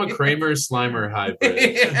Costanza. I'm a Kramer Slimer hybrid.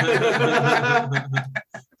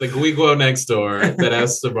 The Guiguo next door that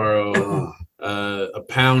has to borrow a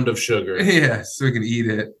pound of sugar. Yeah, so we can eat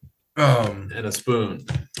it. And a spoon.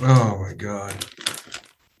 Oh my god.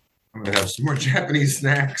 I'm gonna have some more Japanese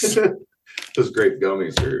snacks. Those grape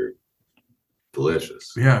gummies are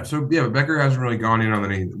delicious. Yeah, so but Becker hasn't really gone in on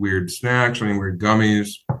any weird snacks, any weird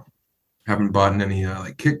gummies. Haven't bought any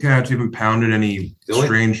like Kit Kats, haven't pounded any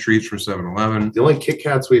strange treats from 7-Eleven. The only Kit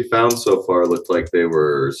Kats we found so far looked like they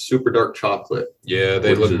were super dark chocolate. Yeah,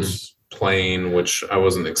 they looked plain, which I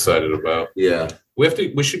wasn't excited about. Yeah.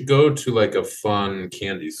 We should go to like a fun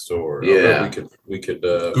candy store. Yeah. We could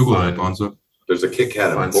Google that, Bonzo. There's a Kit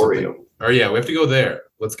Kat Emporium. Oh yeah, we have to go there.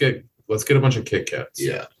 Let's get a bunch of Kit Kats.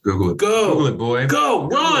 Yeah. Google it. Go. Google it, boy. Go.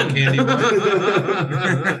 Run. Candy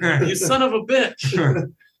boy. You son of a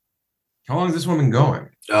bitch. How long has this one been going?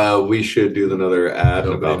 We should do another ad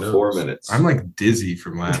in about 4 minutes. I'm like dizzy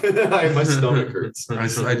from laughing. My stomach hurts.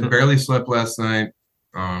 I barely slept last night.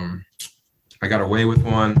 I got away with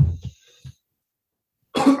one.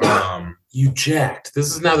 You jacked.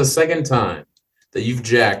 This is now the second time that you've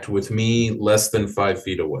jacked with me less than 5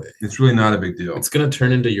 feet away. It's really not a big deal. It's gonna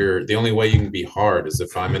turn into the only way you can be hard is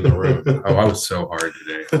if I'm in the room. Oh, I was so hard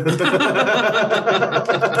today. We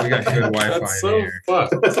got good Wi-Fi That's so here.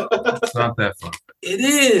 fucked. It's not that fun. It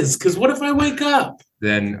is, because what if I wake up?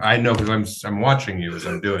 Then I know because I'm watching you as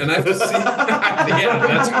I'm doing And I have to see. Yeah,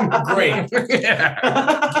 that's great. Yeah.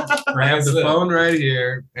 I have the phone right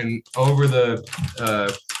here, and over the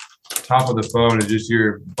top of the phone is just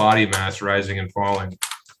your body mass rising and falling.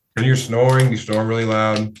 And you're snoring. You snore really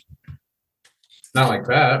loud. Not like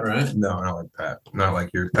that, right? No, not like Pat. Not like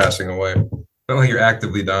you're passing away. Not like you're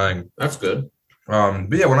actively dying. That's good.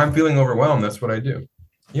 But yeah, when I'm feeling overwhelmed, that's what I do.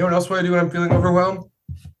 You know what else I do when I'm feeling overwhelmed?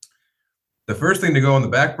 The first thing to go on the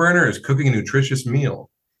back burner is cooking a nutritious meal.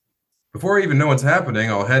 Before I even know what's happening,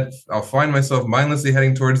 I'll find myself mindlessly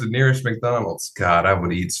heading towards the nearest McDonald's. God, I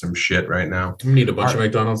would eat some shit right now. We need a bunch of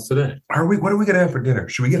McDonald's today. What are we gonna have for dinner?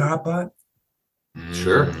 Should we get hot pot?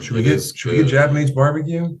 Sure. Should we get Japanese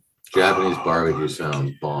barbecue? Japanese barbecue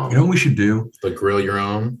sounds bomb. You know what we should do? Like grill your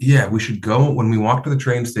own? Yeah, we should go when we walk to the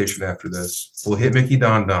train station after this. We'll hit Mickey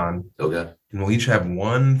Don Don. Okay. And we'll each have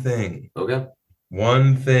one thing. Okay.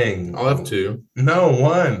 One thing. I'll have two. No,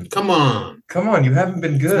 one. Come on. You haven't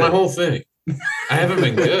been good. It's my whole thing. I haven't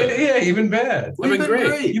been good. Yeah, you've been bad. I've been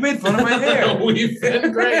great. You made fun of my hair. We've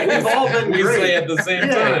been great. We've all been we great. say at the same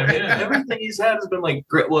time. Yeah. Everything he's had has been like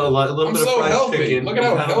great. Well, a little I'm bit so of fried healthy. chicken. Look at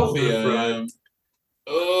how healthy I am.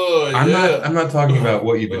 Oh, yeah. I'm not talking about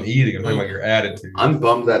what you've been eating. I'm talking about your attitude. I'm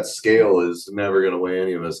bummed that scale is never going to weigh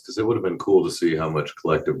any of us because it would have been cool to see how much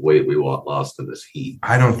collective weight we lost in this heat.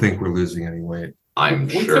 I don't think we're losing any weight. I'm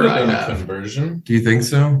We sure could I have done a have. conversion. Do you think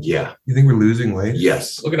so? Yeah. You think we're losing weight?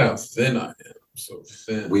 Yes. Look at how thin I am. So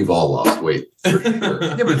thin. We've all lost weight for sure.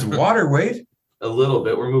 Yeah, but it's water weight. A little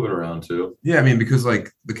bit. We're moving around too. Yeah, I mean, because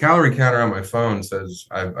like the calorie counter on my phone says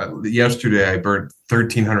yesterday I burnt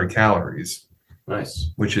 1,300 calories,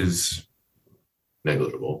 Nice. which is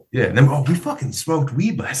Negligible. yeah. And then we fucking smoked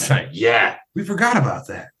weed last night. Yeah. We forgot about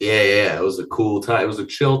that, Yeah. It was a cool time. It was a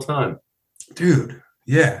chill time. dude.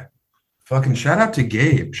 Yeah, fucking shout out to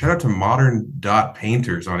Gabe. Shout out to Modern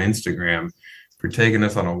Painters on Instagram for taking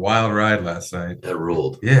us on a wild ride last night. That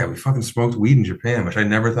ruled. Yeah, we fucking smoked weed in Japan, which I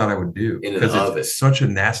never thought I would do In an because oven. it's such a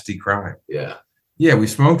nasty crime. Yeah. Yeah, we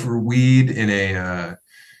smoked weed in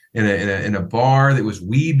a bar that was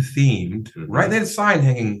weed themed. Mhm. Right, they had a sign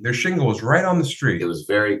hanging. Their shingle was right on the street. It was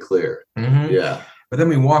very clear. Mhm. Yeah. But then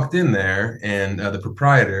we walked in there, and the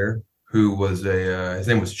proprietor, who was his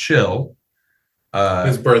name was Chill.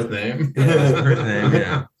 His birth name. Yeah, his birth name.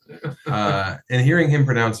 Yeah. And hearing him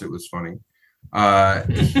pronounce it was funny.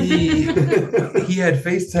 He had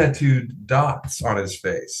face tattooed dots on his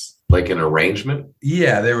face. Like an arrangement?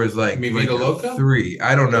 Yeah, there was like, Mi Vida Loca? 3.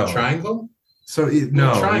 I don't know. A triangle? So it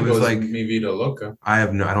triangle was like Mi Vida Loca. I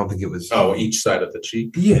don't think it was. Oh, each side of the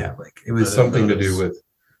cheek. Yeah, like it was something to do with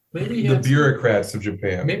maybe the bureaucrats of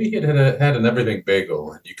Japan. Maybe he had an everything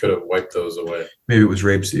bagel, and you could have wiped those away. Maybe it was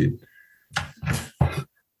rapeseed.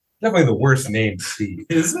 Definitely the worst named seed.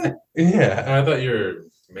 Is it? Yeah. I thought you were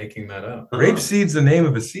making that up. Rapeseed's the name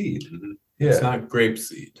of a seed. Yeah. It's not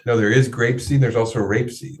grapeseed. No, there is grapeseed. There's also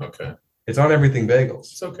rapeseed. Okay. It's on everything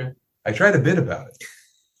bagels. It's okay. I tried a bit about it.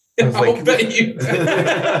 I was I'll bet you did.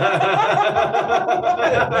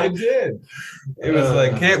 I did. It was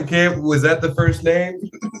like Camp. Was that the first name?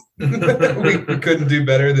 we couldn't do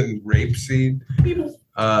better than rapeseed.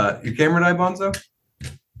 Your camera died, Bonzo?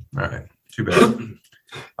 All right. Too bad.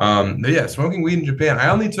 But yeah, smoking weed in Japan. I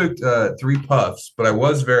only took 3 puffs, but I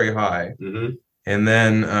was very high. Mm-hmm. And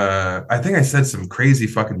then I think I said some crazy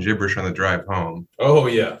fucking gibberish on the drive home. Oh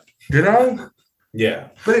yeah. Did I? Yeah.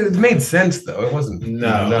 But it made sense though. It wasn't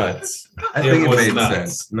nuts. I think it made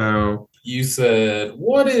sense. No. You said,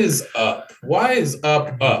 "What is up? Why is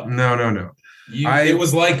up?" No. It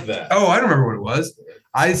was like that. Oh, I don't remember what it was.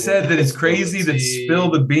 I said that it's crazy that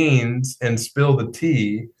spill the beans and spill the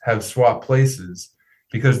tea have swapped places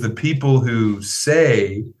because the people who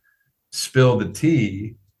say spill the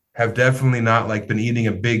tea have definitely not like been eating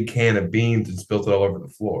a big can of beans and spilt it all over the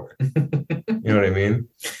floor. You know what I mean?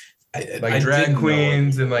 Like drag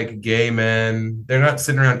queens and like gay men, they're not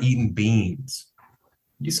sitting around eating beans.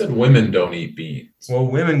 You said women don't eat beans.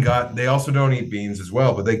 Well, they also don't eat beans as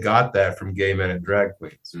well, but they got that from gay men and drag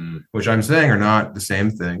queens, which I'm saying are not the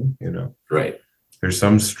same thing, you know. Right. There's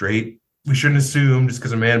some straight, we shouldn't assume just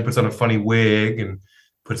because a man puts on a funny wig and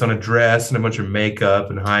puts on a dress and a bunch of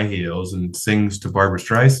makeup and high heels and sings to Barbra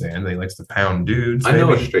Streisand that he likes to pound dudes. I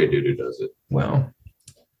know a straight dude who does it. Well,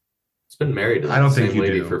 it's been married to I don't the think same you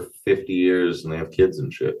lady do. for 50 years and they have kids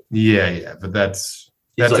and shit. Yeah, but that's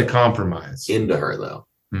He's a like compromise. into her though.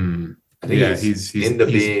 I think he's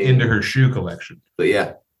into her shoe collection. But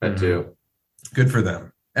yeah, that too. Good for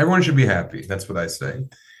them. Everyone should be happy. That's what I say.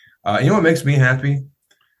 You know what makes me happy?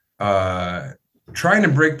 Trying to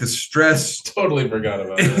break the stress. Totally forgot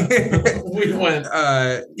about that. We went.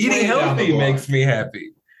 Eating healthy makes me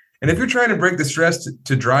happy. And if you're trying to break the stress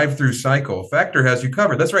to drive through cycle, Factor has you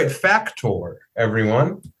covered. That's right, Factor,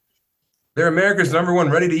 everyone. They're America's #1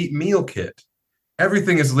 ready-to-eat meal kit.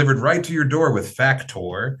 Everything is delivered right to your door with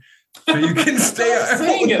Factor, so you can stay.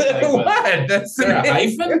 Saying it like what? that. That's there a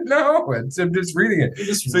hyphen? No, I'm just reading it.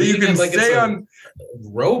 So you can stay on.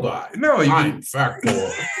 Robot. No, you I'm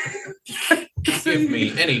Factor. Give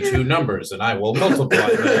me any 2 numbers and I will multiply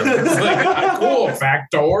them. It's like, cool,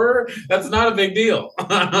 Factor. That's not a big deal.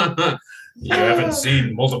 You haven't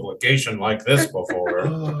seen multiplication like this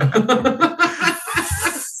before.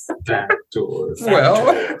 Factor.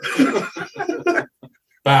 Well,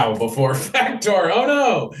 bow before Factor. Oh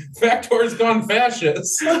no, Factor's gone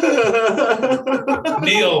fascist.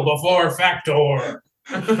 Kneel before Factor.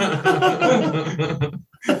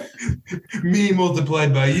 me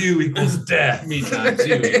multiplied by you equals death. Me times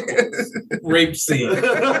you equals rapeseed.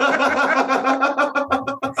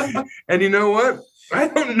 And you know what? I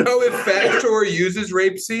don't know if Factor uses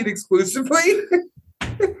rapeseed exclusively.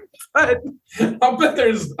 But I'll bet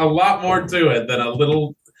there's a lot more to it than a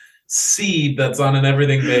little seed that's on an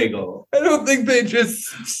everything bagel. I don't think they just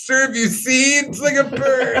serve you seeds like a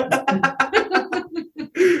bird.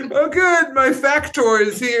 Oh, good. My Factor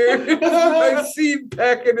is here. My seed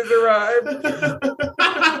packet has arrived.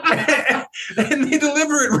 And they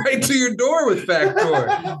deliver it right to your door with Factor.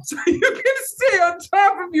 So you can stay on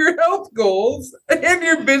top of your health goals and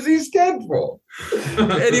your busy schedule.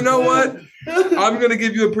 And you know what? I'm going to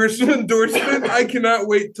give you a personal endorsement. I cannot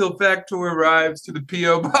wait till Factor arrives to the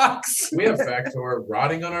P.O. box. We have Factor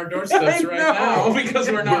rotting on our doorsteps right now because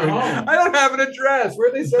we're not home. I don't have an address. Where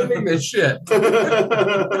are they sending this shit?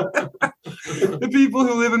 The people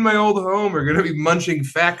who live in my old home are going to be munching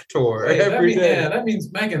Factor every day. Yeah, that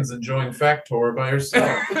means Megan's enjoying Factor by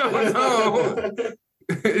herself. Oh, no.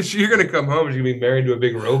 You're going to come home. She's going to be married to a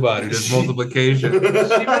big robot who does multiplication.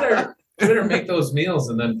 She better make those meals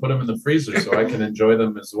and then put them in the freezer so I can enjoy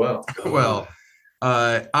them as well. Well,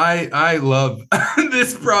 I love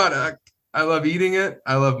this product. I love eating it.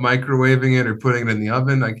 I love microwaving it or putting it in the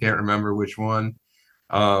oven. I can't remember which one.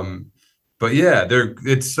 But yeah,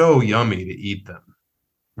 it's so yummy to eat them.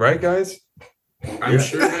 Right, guys? I'm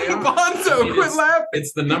sure they are. Bonzo, quit laughing.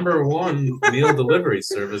 It's the #1 meal delivery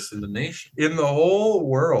service in the nation. In the whole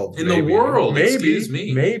world. In the world, Maybe. excuse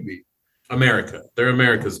me. Maybe. America. They're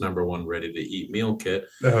America's #1 ready-to-eat meal kit.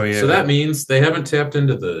 Oh yeah. So that means they haven't tapped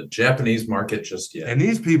into the Japanese market just yet. And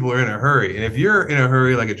these people are in a hurry. And if you're in a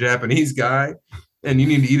hurry like a Japanese guy and you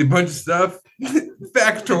need to eat a bunch of stuff,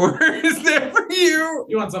 Factor is there for you.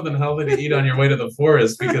 You want something healthy to eat on your way to the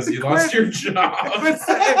forest because you lost your job.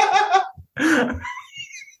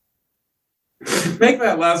 Make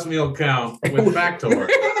that last meal count with Factor.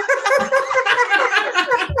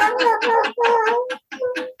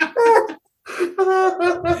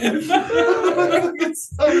 It's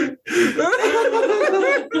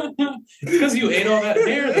because you ate all that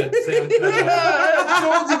hair that Sam I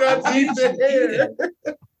told you not to eat the hair.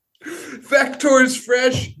 Factor's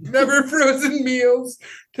fresh, never frozen meals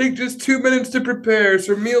take just 2 minutes to prepare,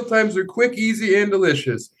 so meal times are quick, easy, and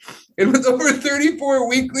delicious. And with over 34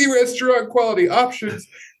 weekly restaurant quality options,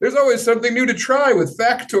 there's always something new to try with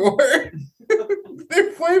Factor.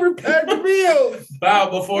 They're flavor packed meals.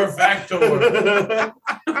 Bow before Factor.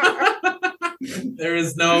 There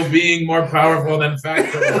is no being more powerful than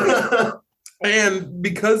Factor. And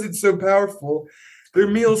because it's so powerful, their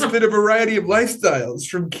meals fit a variety of lifestyles,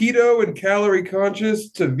 from keto and calorie conscious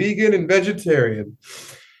to vegan and vegetarian.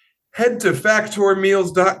 Head to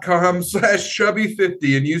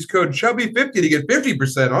factormeals.com/chubby50 and use code chubby50 to get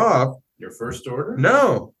 50% off. Your first order?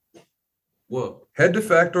 No. Whoa. Head to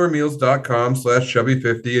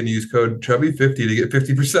factormeals.com/chubby50 and use code chubby50 to get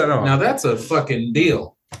 50% off. Now that's a fucking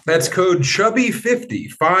deal. That's code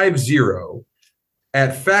chubby50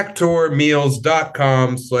 at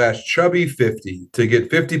factormeals.com/chubby50 to get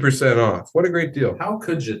 50% off. What a great deal. How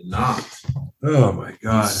could you not? Oh my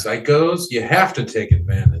God. Psychos, you have to take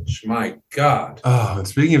advantage. My God. Oh, and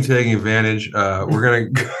speaking of taking advantage,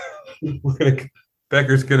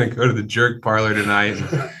 Becker's gonna go to the jerk parlor tonight.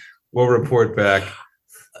 We'll report back.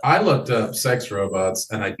 I looked up sex robots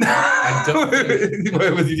and I don't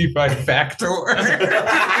What did you find? Factor?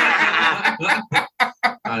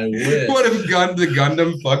 I wish. What if the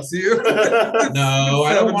Gundam fucks you? No,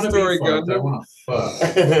 I don't want to be Seven-story fucked. I Gundam. want to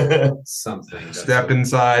fuck something. Step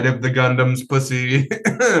inside of the Gundam's pussy.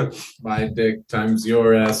 My dick times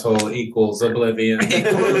your asshole equals oblivion.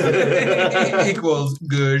 equals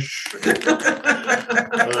gush.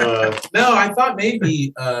 No, I thought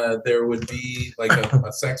maybe there would be like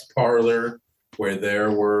a sex parlor where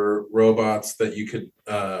there were robots that you could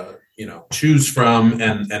choose from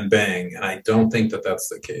and bang, and I don't think that that's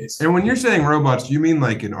the case. And when you're saying robots, do you mean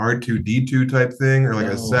like an R2D2 type thing, or like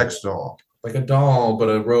a sex doll? Like a doll, but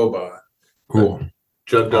a robot. Cool.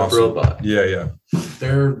 Jugged up robot. Yeah.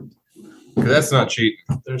 That's not cheating.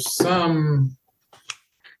 There's some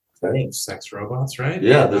sex robots, right?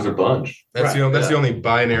 Yeah, there's a bunch. That's the only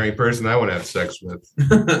binary person I want to have sex with.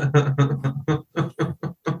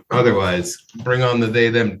 Otherwise, bring on the they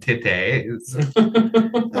them titties.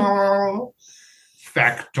 Oh,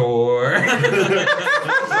 Factor.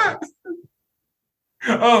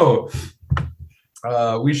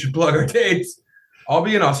 We should plug our dates. I'll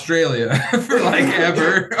be in Australia for like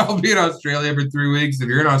ever. I'll be in Australia for 3 weeks. If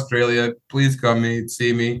you're in Australia, please come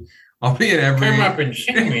see me. I'll be in every. Come up and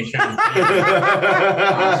see me sometime.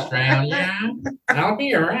 Australia. I'll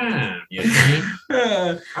be around, you see.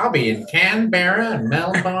 I'll be in Canberra and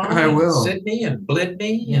Melbourne. I will. And Sydney and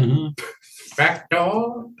Blidney and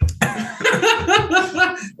Factor.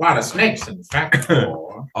 A lot of snakes in Factor.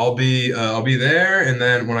 I'll be there, and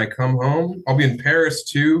then when I come home, I'll be in Paris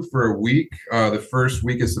too for a week. The first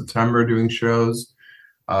week of September doing shows.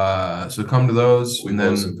 So come to those, and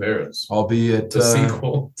then in Paris. I'll be at the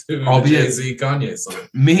sequel to Jay-Z Kanye song.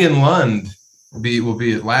 Me and Lund will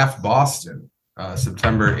be at Laugh Boston,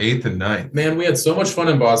 September 8th and 9th. Man, we had so much fun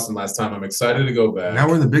in Boston last time. I'm excited to go back. Now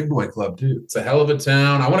we're in the Big Boy Club too. It's a hell of a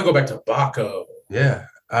town. I want to go back to Baco. Yeah,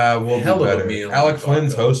 we'll hell do of better. a meal. Alec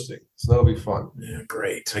Flynn's hosting, so that'll be fun. Yeah,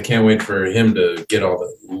 great. I can't wait for him to get all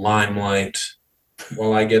the limelight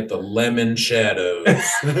while I get the lemon shadows.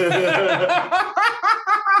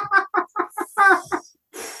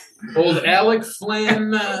 Old Alec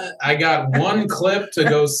Flynn, I got one clip to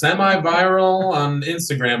go semi-viral on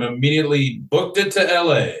Instagram, immediately booked it to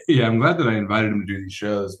LA. Yeah, I'm glad that I invited him to do these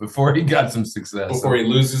shows before he got some success. Before he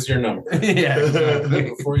loses your number. Yeah,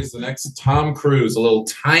 exactly. Before he's the next Tom Cruise, a little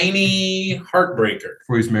tiny heartbreaker.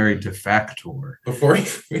 Before he's married to Factor. Before he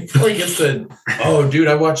gets to, oh, dude,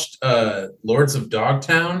 I watched Lords of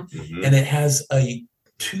Dogtown, and it has a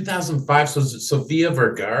 2005 Sofia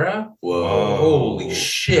Vergara. Whoa. Holy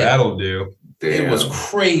shit. That'll do. Damn. It was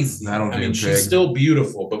crazy. That'll do, she's still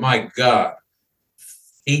beautiful, but my God.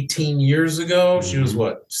 18 years ago. She was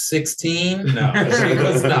what, 16? No, she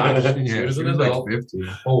was not. She was an adult. Like 15.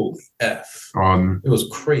 Holy F. On It was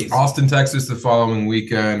crazy. Austin, Texas, the following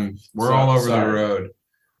weekend. We're all over the road.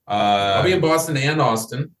 I'll be in Boston and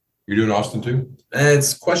Austin. You're doing Austin too?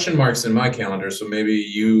 It's question marks in my calendar, so maybe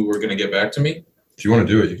you were going to get back to me. If you want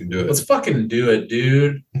to do it, you can do it. Let's fucking do it,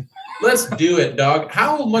 dude. Let's do it, dog.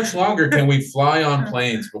 How much longer can we fly on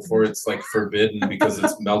planes before it's like forbidden because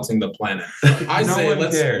it's melting the planet? I say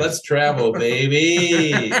let's travel,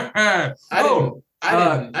 baby. I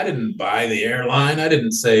didn't buy the airline. I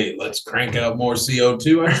didn't say let's crank out more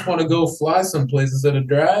CO2. I just want to go fly some places that are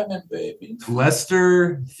driving, baby.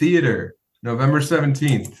 Leicester Theatre, November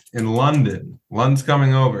 17th in London. Lund's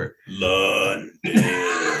coming over. London.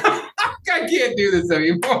 I can't do this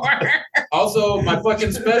anymore. Also, my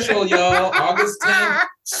fucking special, y'all, August 10th,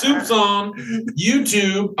 Soup's on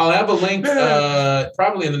YouTube. I'll have a link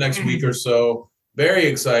probably in the next week or so. Very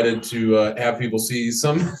excited to have people see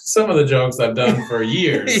some of the jokes I've done for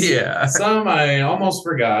years. Yeah. Some I almost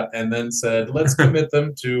forgot and then said, let's commit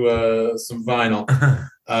them to some vinyl.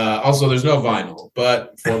 Also, there's no vinyl,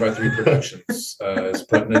 but 4x3 Productions is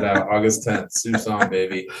putting it out August 10th. Soup's on,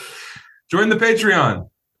 baby. Join the Patreon.